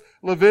 Because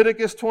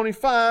Leviticus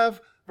 25,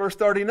 verse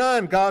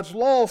 39, God's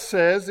law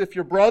says if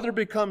your brother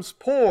becomes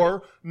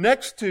poor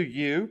next to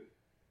you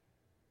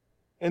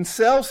and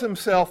sells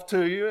himself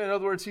to you, in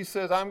other words, he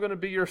says, I'm going to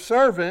be your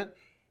servant,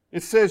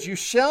 it says, you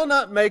shall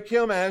not make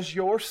him as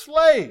your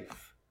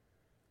slave.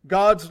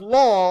 God's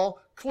law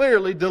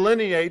clearly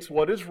delineates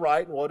what is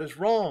right and what is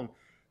wrong.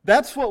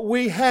 That's what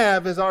we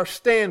have as our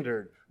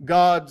standard,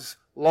 God's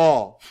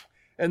law.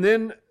 And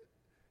then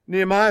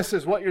Nehemiah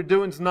says, what you're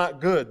doing is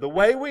not good. The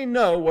way we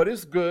know what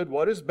is good,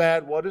 what is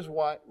bad, what is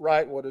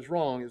right, what is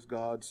wrong is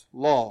God's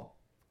law.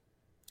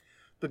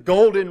 The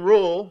golden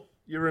rule,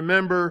 you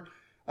remember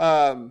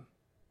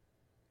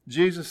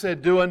Jesus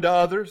said, do unto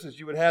others as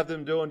you would have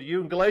them do unto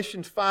you. In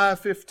Galatians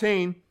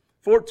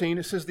 5:14,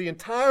 it says the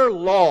entire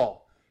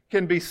law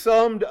can be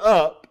summed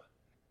up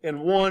in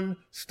one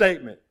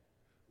statement.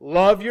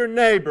 Love your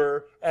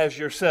neighbor as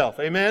yourself.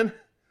 Amen?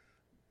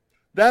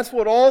 That's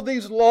what all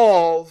these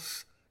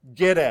laws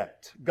get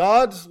at.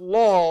 God's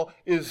law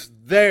is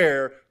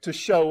there to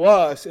show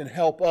us and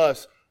help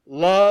us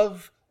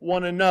love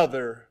one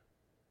another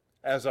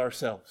as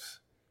ourselves.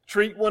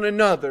 Treat one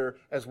another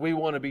as we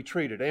want to be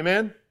treated.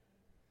 Amen?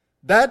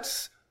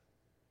 That's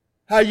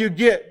how you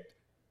get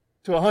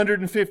to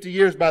 150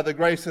 years by the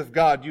grace of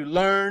God. You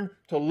learn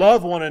to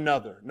love one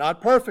another.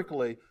 Not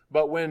perfectly,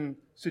 but when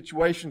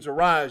situations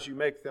arise, you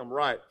make them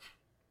right.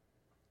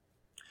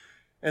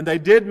 And they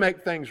did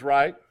make things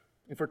right.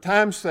 And for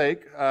time's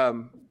sake,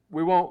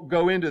 we won't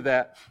go into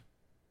that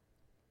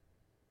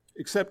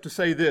except to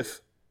say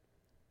this.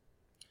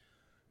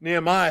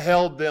 Nehemiah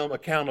held them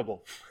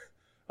accountable.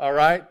 All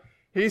right?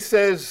 He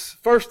says,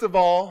 first of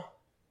all,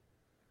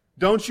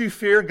 don't you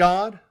fear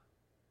God?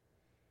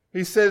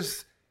 He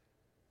says,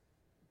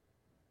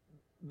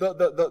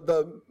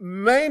 the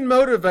main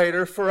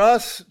motivator for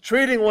us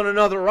treating one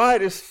another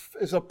right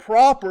is a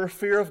proper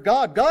fear of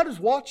God. God is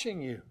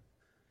watching you.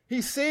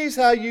 He sees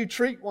how you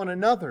treat one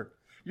another.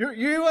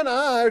 You and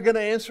I are going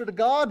to answer to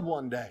God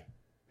one day.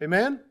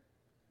 Amen?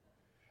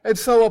 And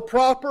so a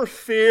proper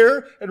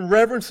fear and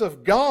reverence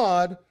of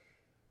God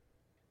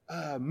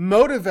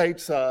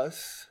motivates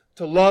us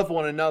to love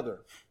one another.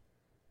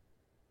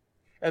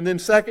 And then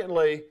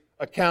secondly,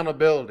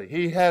 accountability.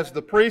 He has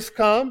the priest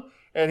come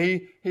and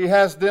he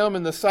has them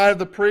in the sight of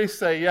the priest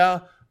say, yeah,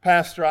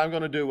 Pastor, I'm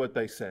going to do what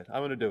they said. I'm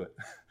going to do it.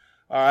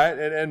 All right?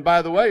 And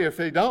by the way, if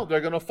they don't,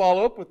 they're going to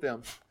follow up with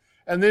them.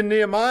 And then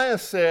Nehemiah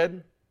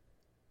said,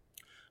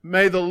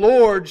 may the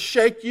Lord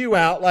shake you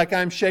out like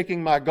I'm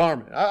shaking my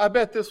garment. I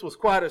bet this was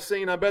quite a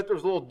scene. I bet there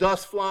was a little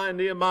dust flying.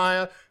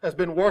 Nehemiah has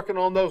been working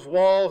on those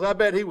walls. I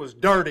bet he was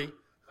dirty.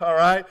 All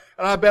right?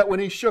 And I bet when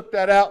he shook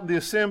that out in the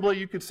assembly,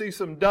 you could see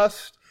some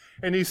dust.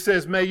 And he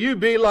says, may you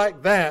be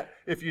like that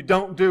if you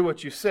don't do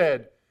what you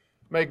said.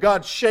 May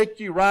God shake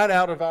you right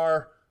out of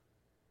our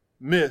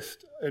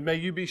midst. And may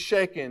you be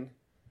shaken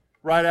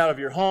right out of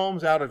your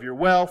homes, out of your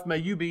wealth. May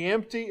you be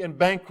empty and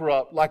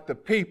bankrupt like the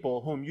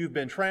people whom you've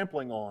been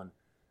trampling on.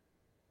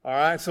 All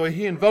right? So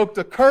he invoked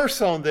a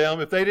curse on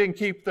them if they didn't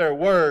keep their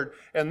word.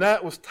 And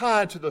that was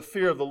tied to the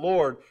fear of the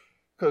Lord.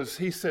 Because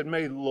he said,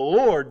 may the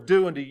Lord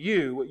do unto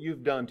you what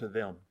you've done to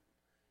them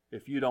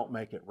if you don't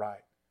make it right.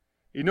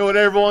 You know what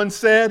everyone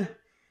said?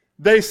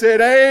 They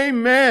said,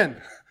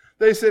 amen.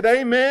 They said,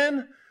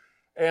 amen,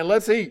 and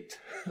let's eat.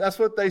 That's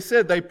what they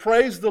said. They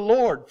praised the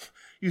Lord.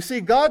 You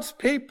see, God's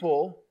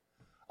people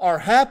are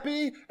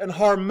happy and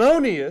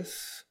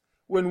harmonious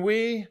when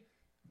we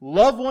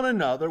love one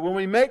another, when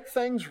we make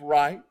things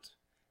right,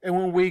 and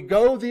when we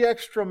go the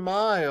extra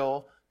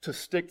mile to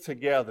stick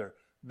together.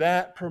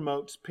 That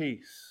promotes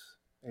peace.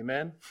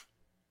 Amen?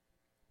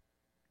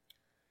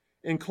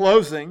 In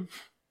closing,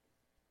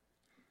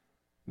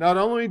 not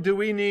only do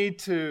we need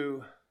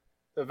to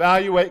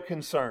evaluate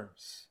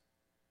concerns,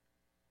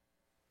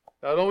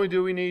 not only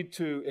do we need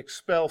to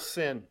expel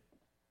sin,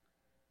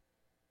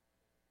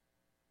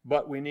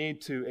 but we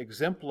need to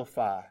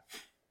exemplify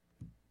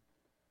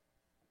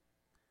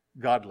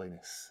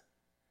godliness.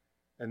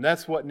 And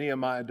that's what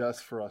Nehemiah does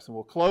for us. And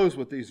we'll close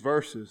with these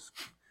verses.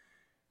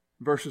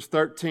 Verses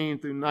 13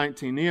 through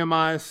 19.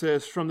 Nehemiah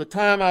says, "From the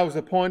time I was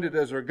appointed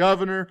as their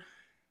governor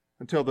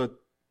until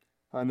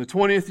in the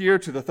 20th year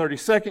to the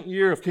 32nd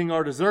year of King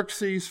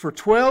Artaxerxes, for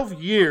 12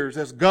 years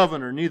as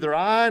governor, neither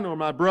I nor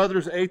my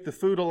brothers ate the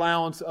food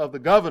allowance of the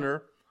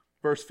governor."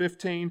 Verse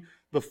 15,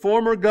 "The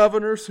former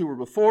governors who were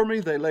before me,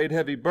 they laid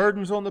heavy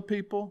burdens on the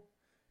people.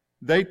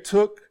 They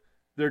took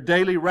their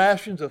daily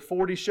rations of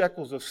 40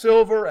 shekels of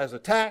silver as a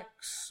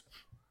tax.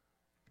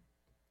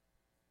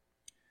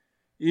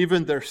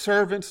 Even their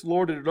servants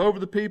lorded it over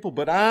the people,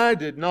 but I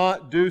did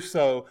not do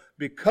so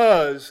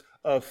because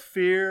of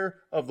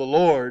fear of the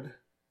Lord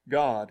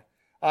God.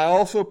 I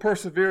also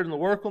persevered in the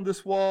work on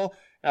this wall.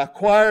 I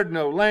acquired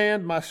no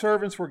land. My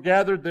servants were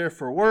gathered there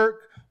for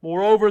work.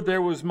 Moreover,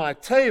 there was my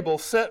table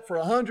set for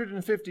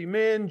 150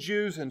 men,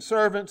 Jews and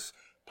servants,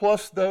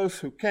 plus those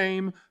who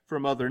came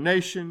from other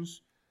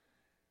nations.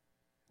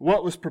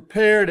 What was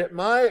prepared at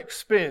my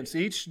expense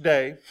each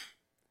day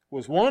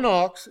was 1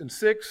 ox and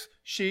 6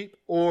 sheep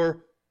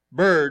or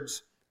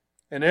birds.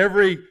 And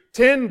every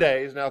 10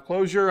 days, now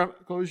close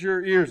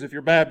your ears if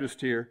you're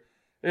Baptist here,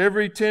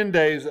 every 10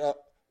 days,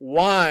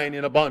 wine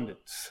in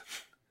abundance.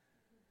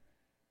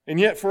 And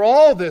yet for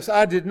all this,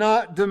 I did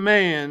not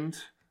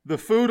demand the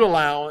food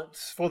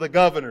allowance for the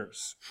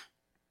governors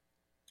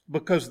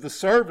because the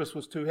service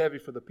was too heavy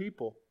for the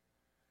people.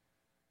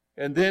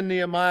 And then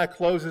Nehemiah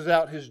closes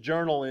out his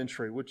journal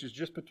entry, which is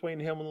just between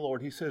him and the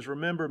Lord. He says,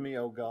 "Remember me,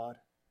 O God,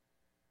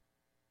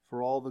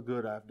 for all the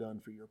good I've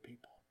done for your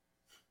people."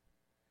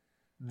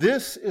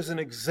 This is an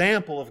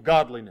example of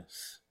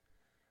godliness.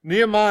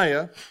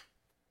 Nehemiah,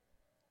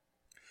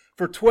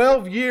 for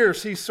 12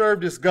 years he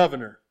served as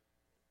governor.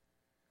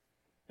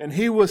 And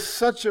he was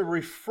such a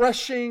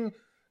refreshing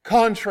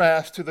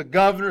contrast to the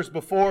governors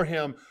before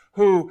him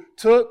who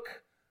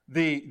took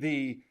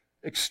the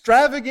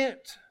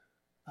extravagant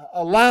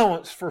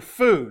allowance for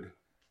food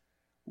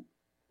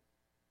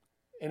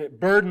and it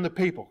burdened the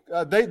people.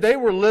 They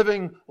were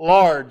living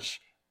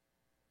large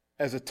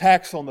as a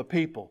tax on the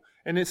people.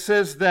 And it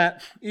says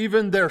that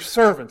even their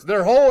servants,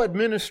 their whole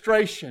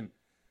administration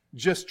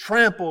just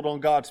trampled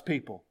on God's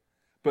people.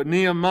 But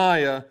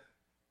Nehemiah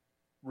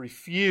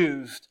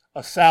refused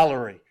a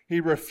salary. He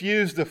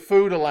refused a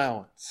food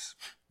allowance.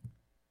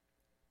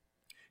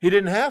 He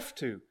didn't have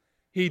to.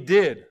 He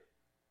did.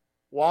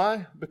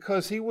 Why?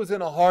 Because he was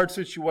in a hard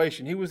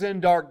situation. He was in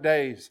dark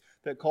days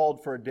that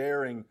called for a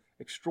daring,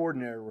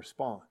 extraordinary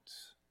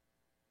response.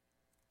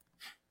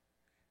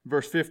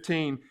 Verse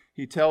 15,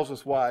 he tells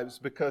us why. It was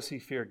because he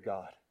feared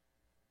God.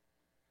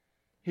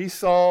 He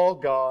saw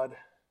God.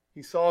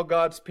 He saw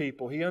God's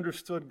people. He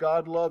understood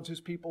God loves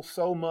His people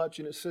so much,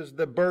 and it says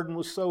the burden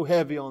was so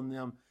heavy on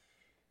them.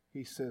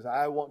 He says,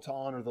 I want to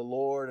honor the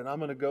Lord, and I'm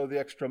going to go the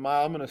extra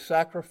mile. I'm going to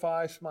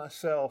sacrifice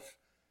myself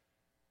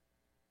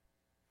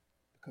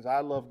because I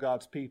love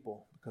God's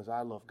people, because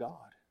I love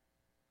God.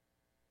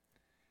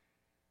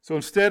 So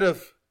instead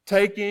of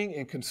taking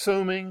and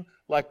consuming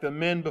like the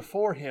men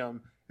before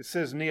him, it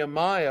says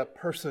Nehemiah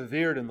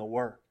persevered in the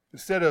work.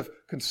 Instead of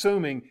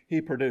consuming, he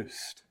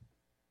produced.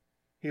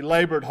 He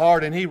labored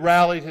hard and he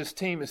rallied his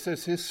team. It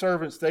says his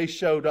servants, they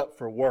showed up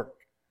for work.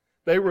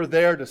 They were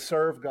there to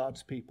serve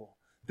God's people.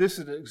 This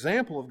is an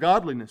example of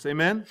godliness.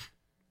 Amen?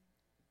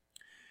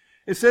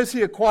 It says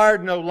he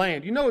acquired no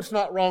land. You know it's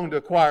not wrong to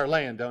acquire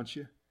land, don't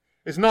you?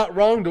 It's not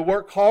wrong to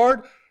work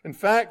hard. In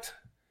fact,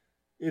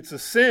 it's a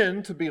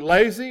sin to be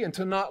lazy and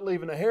to not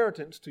leave an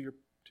inheritance to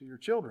your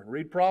children.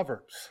 Read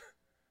Proverbs.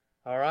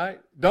 All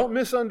right? Don't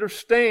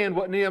misunderstand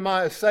what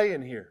Nehemiah is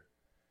saying here.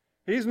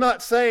 He's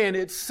not saying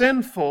it's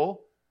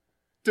sinful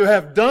to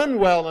have done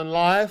well in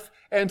life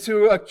and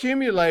to have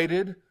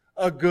accumulated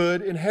a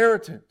good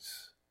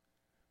inheritance.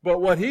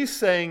 But what he's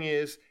saying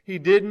is he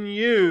didn't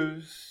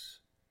use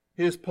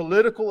his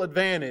political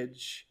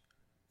advantage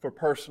for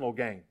personal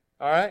gain.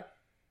 All right?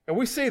 And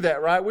we see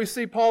that, right? We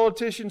see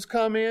politicians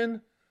come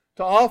in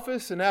to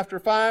office and after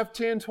 5,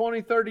 10,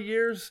 20, 30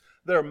 years,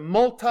 they're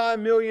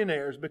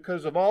multi-millionaires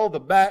because of all the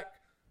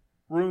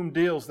backroom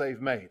deals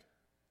they've made.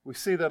 We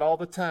see that all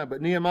the time,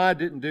 but Nehemiah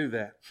didn't do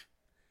that.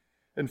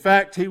 In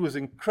fact, he was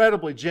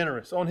incredibly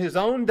generous. On his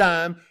own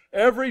dime,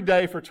 every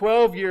day for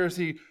 12 years,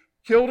 he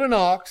killed an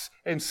ox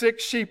and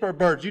 6 sheep or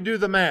birds. You do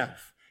the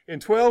math. In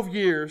 12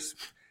 years,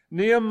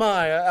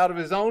 Nehemiah, out of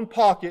his own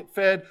pocket,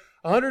 fed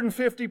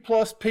 150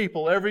 plus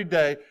people every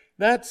day.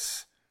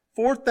 That's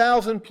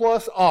 4,000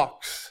 plus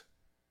ox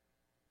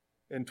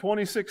and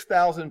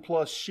 26,000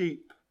 plus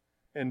sheep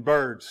and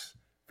birds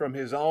from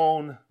his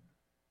own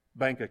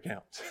bank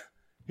account.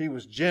 He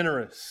was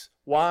generous.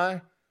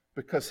 Why?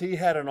 Because he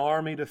had an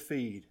army to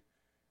feed.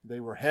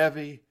 They were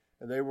heavy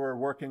and they were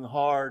working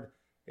hard,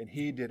 and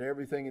he did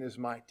everything in his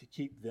might to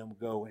keep them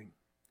going.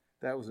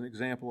 That was an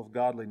example of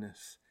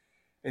godliness.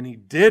 And he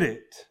did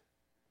it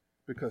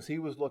because he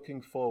was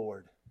looking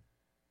forward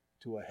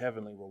to a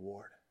heavenly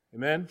reward.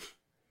 Amen?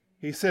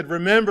 He said,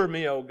 remember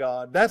me, O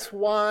God. That's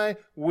why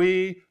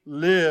we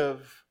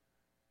live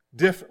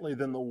differently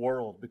than the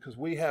world, because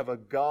we have a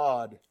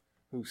God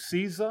who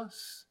sees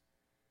us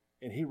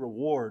and He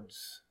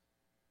rewards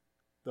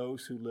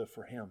those who live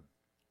for Him.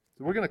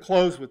 So we're going to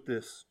close with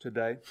this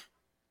today.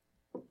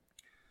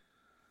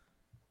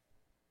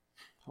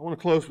 I want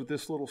to close with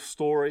this little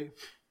story.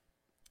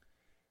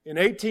 In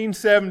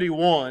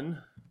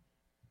 1871,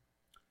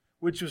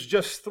 which was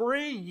just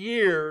 3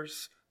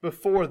 years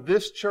before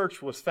this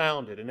church was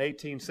founded, in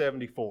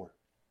 1874.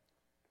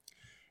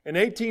 In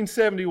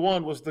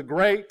 1871 was the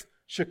Great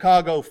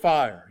Chicago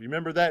Fire. You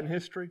remember that in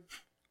history?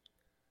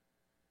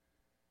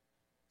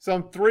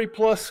 Some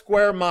 3+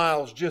 square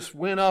miles just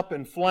went up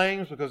in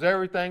flames because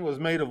everything was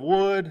made of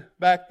wood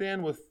back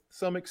then, with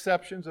some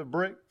exceptions of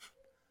brick.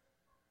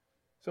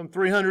 Some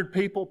 300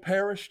 people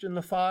perished in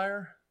the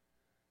fire.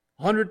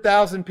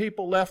 100,000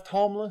 people left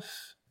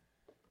homeless.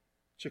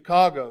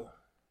 Chicago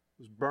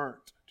was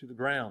burnt to the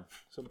ground,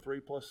 some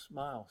 3+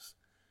 miles.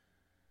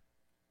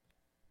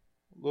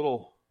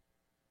 Little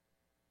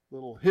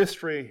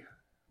history,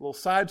 little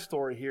side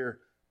story here.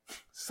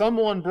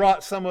 Someone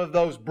brought some of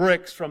those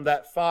bricks from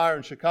that fire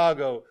in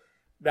Chicago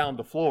down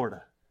to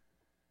Florida.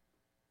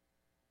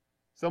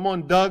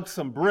 Someone dug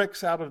some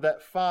bricks out of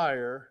that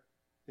fire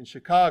in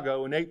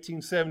Chicago in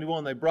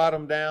 1871. They brought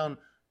them down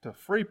to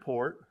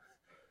Freeport.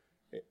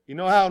 You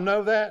know how I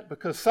know that?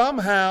 Because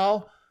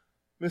somehow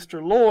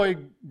Mr.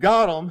 Lloyd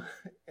got them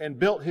and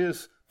built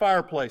his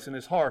fireplace and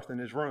his hearth in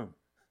his room.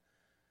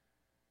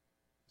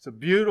 It's a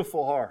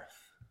beautiful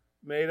hearth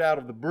made out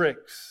of the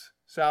bricks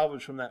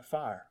salvaged from that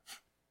fire.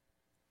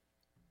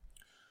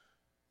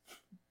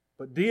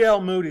 But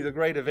D.L. Moody, the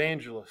great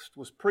evangelist,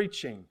 was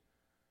preaching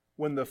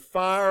when the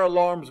fire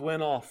alarms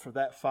went off for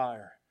that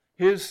fire.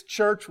 His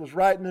church was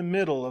right in the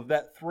middle of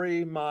that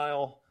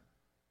 3-mile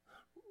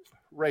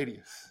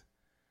radius.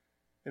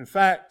 In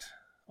fact,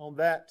 on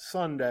that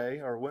Sunday,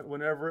 or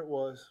whenever it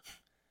was,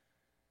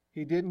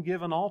 he didn't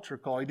give an altar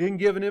call. He didn't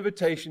give an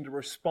invitation to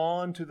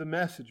respond to the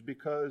message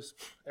because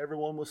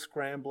everyone was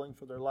scrambling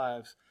for their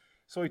lives.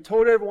 So he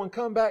told everyone,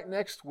 come back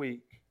next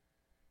week.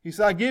 He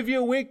said, I give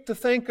you a week to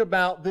think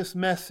about this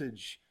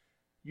message.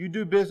 You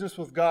do business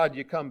with God,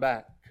 you come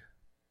back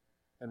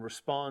and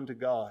respond to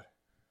God.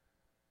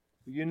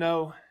 You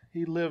know,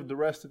 he lived the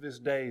rest of his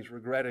days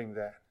regretting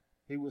that.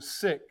 He was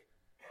sick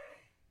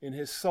in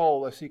his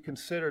soul as he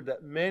considered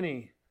that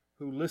many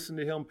who listened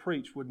to him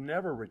preach would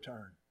never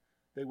return.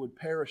 They would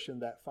perish in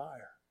that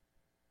fire.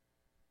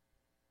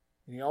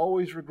 And he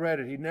always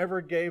regretted. He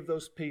never gave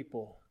those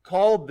people,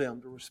 called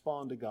them to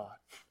respond to God.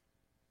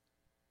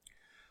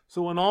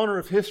 So in honor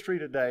of history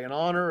today, in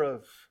honor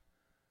of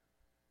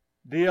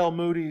D.L.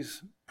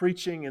 Moody's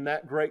preaching in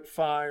that great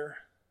fire,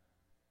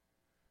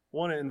 I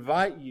want to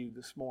invite you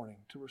this morning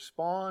to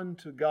respond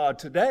to God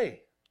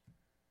today.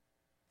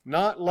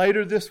 Not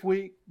later this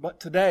week, but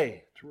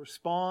today, to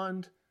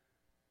respond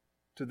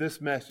to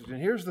this message.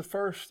 And here's the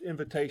first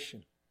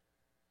invitation.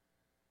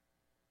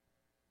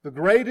 The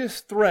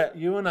greatest threat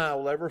you and I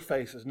will ever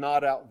face is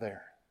not out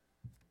there.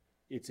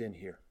 It's in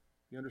here.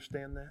 You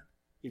understand that?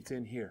 It's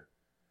in here.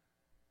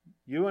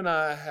 You and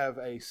I have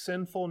a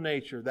sinful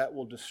nature that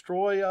will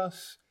destroy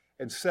us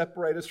and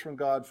separate us from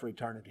God for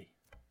eternity.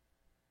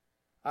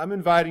 I'm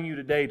inviting you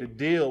today to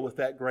deal with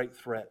that great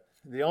threat.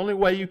 The only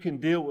way you can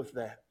deal with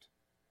that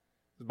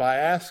is by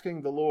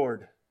asking the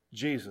Lord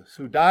Jesus,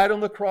 who died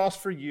on the cross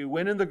for you,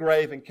 went in the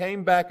grave, and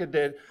came back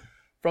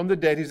from the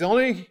dead. He's the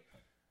only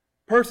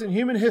person in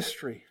human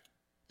history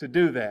to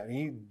do that. And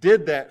He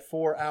did that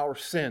for our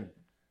sin.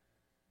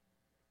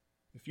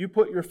 If you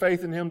put your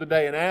faith in Him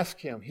today and ask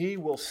Him, He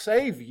will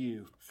save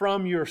you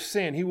from your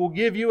sin. He will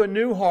give you a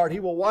new heart. He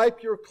will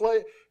wipe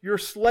your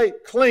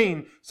slate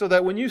clean so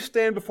that when you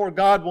stand before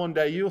God one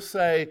day, you'll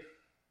say,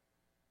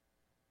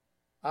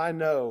 I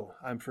know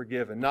I'm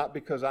forgiven, not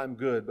because I'm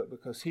good, but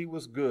because He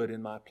was good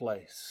in my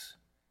place.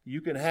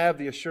 You can have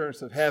the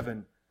assurance of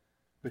heaven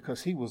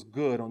because He was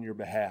good on your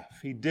behalf.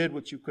 He did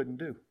what you couldn't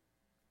do.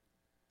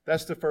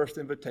 That's the first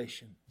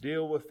invitation.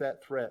 Deal with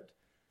that threat.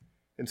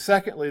 And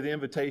secondly, the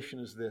invitation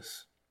is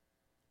this.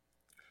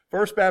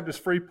 First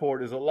Baptist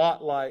Freeport is a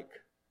lot like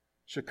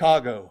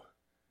Chicago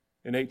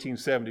in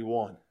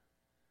 1871.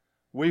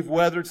 We've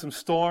weathered some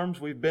storms,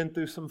 we've been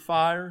through some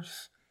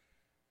fires,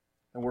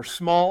 and we're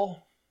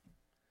small,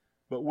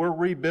 but we're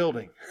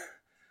rebuilding.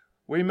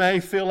 We may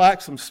feel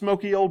like some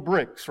smoky old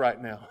bricks right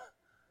now.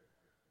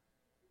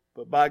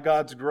 But by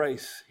God's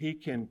grace, He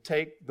can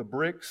take the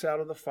bricks out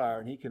of the fire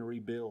and He can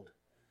rebuild.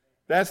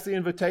 That's the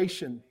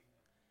invitation.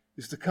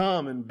 is to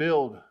come and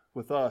build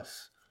with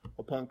us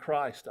upon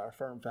Christ, our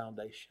firm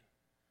foundation.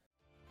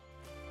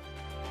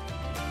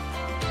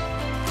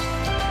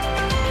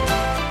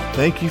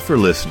 Thank you for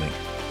listening.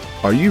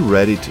 Are you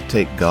ready to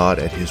take God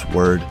at His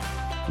word?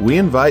 We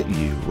invite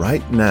you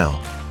right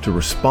now to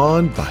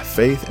respond by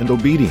faith and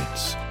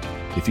obedience.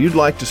 If you'd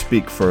like to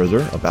speak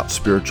further about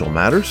spiritual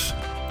matters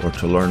or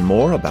to learn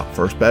more about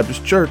First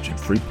Baptist Church in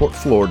Freeport,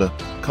 Florida,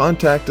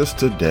 contact us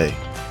today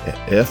at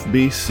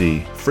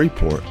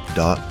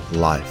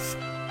fbcfreeport.life.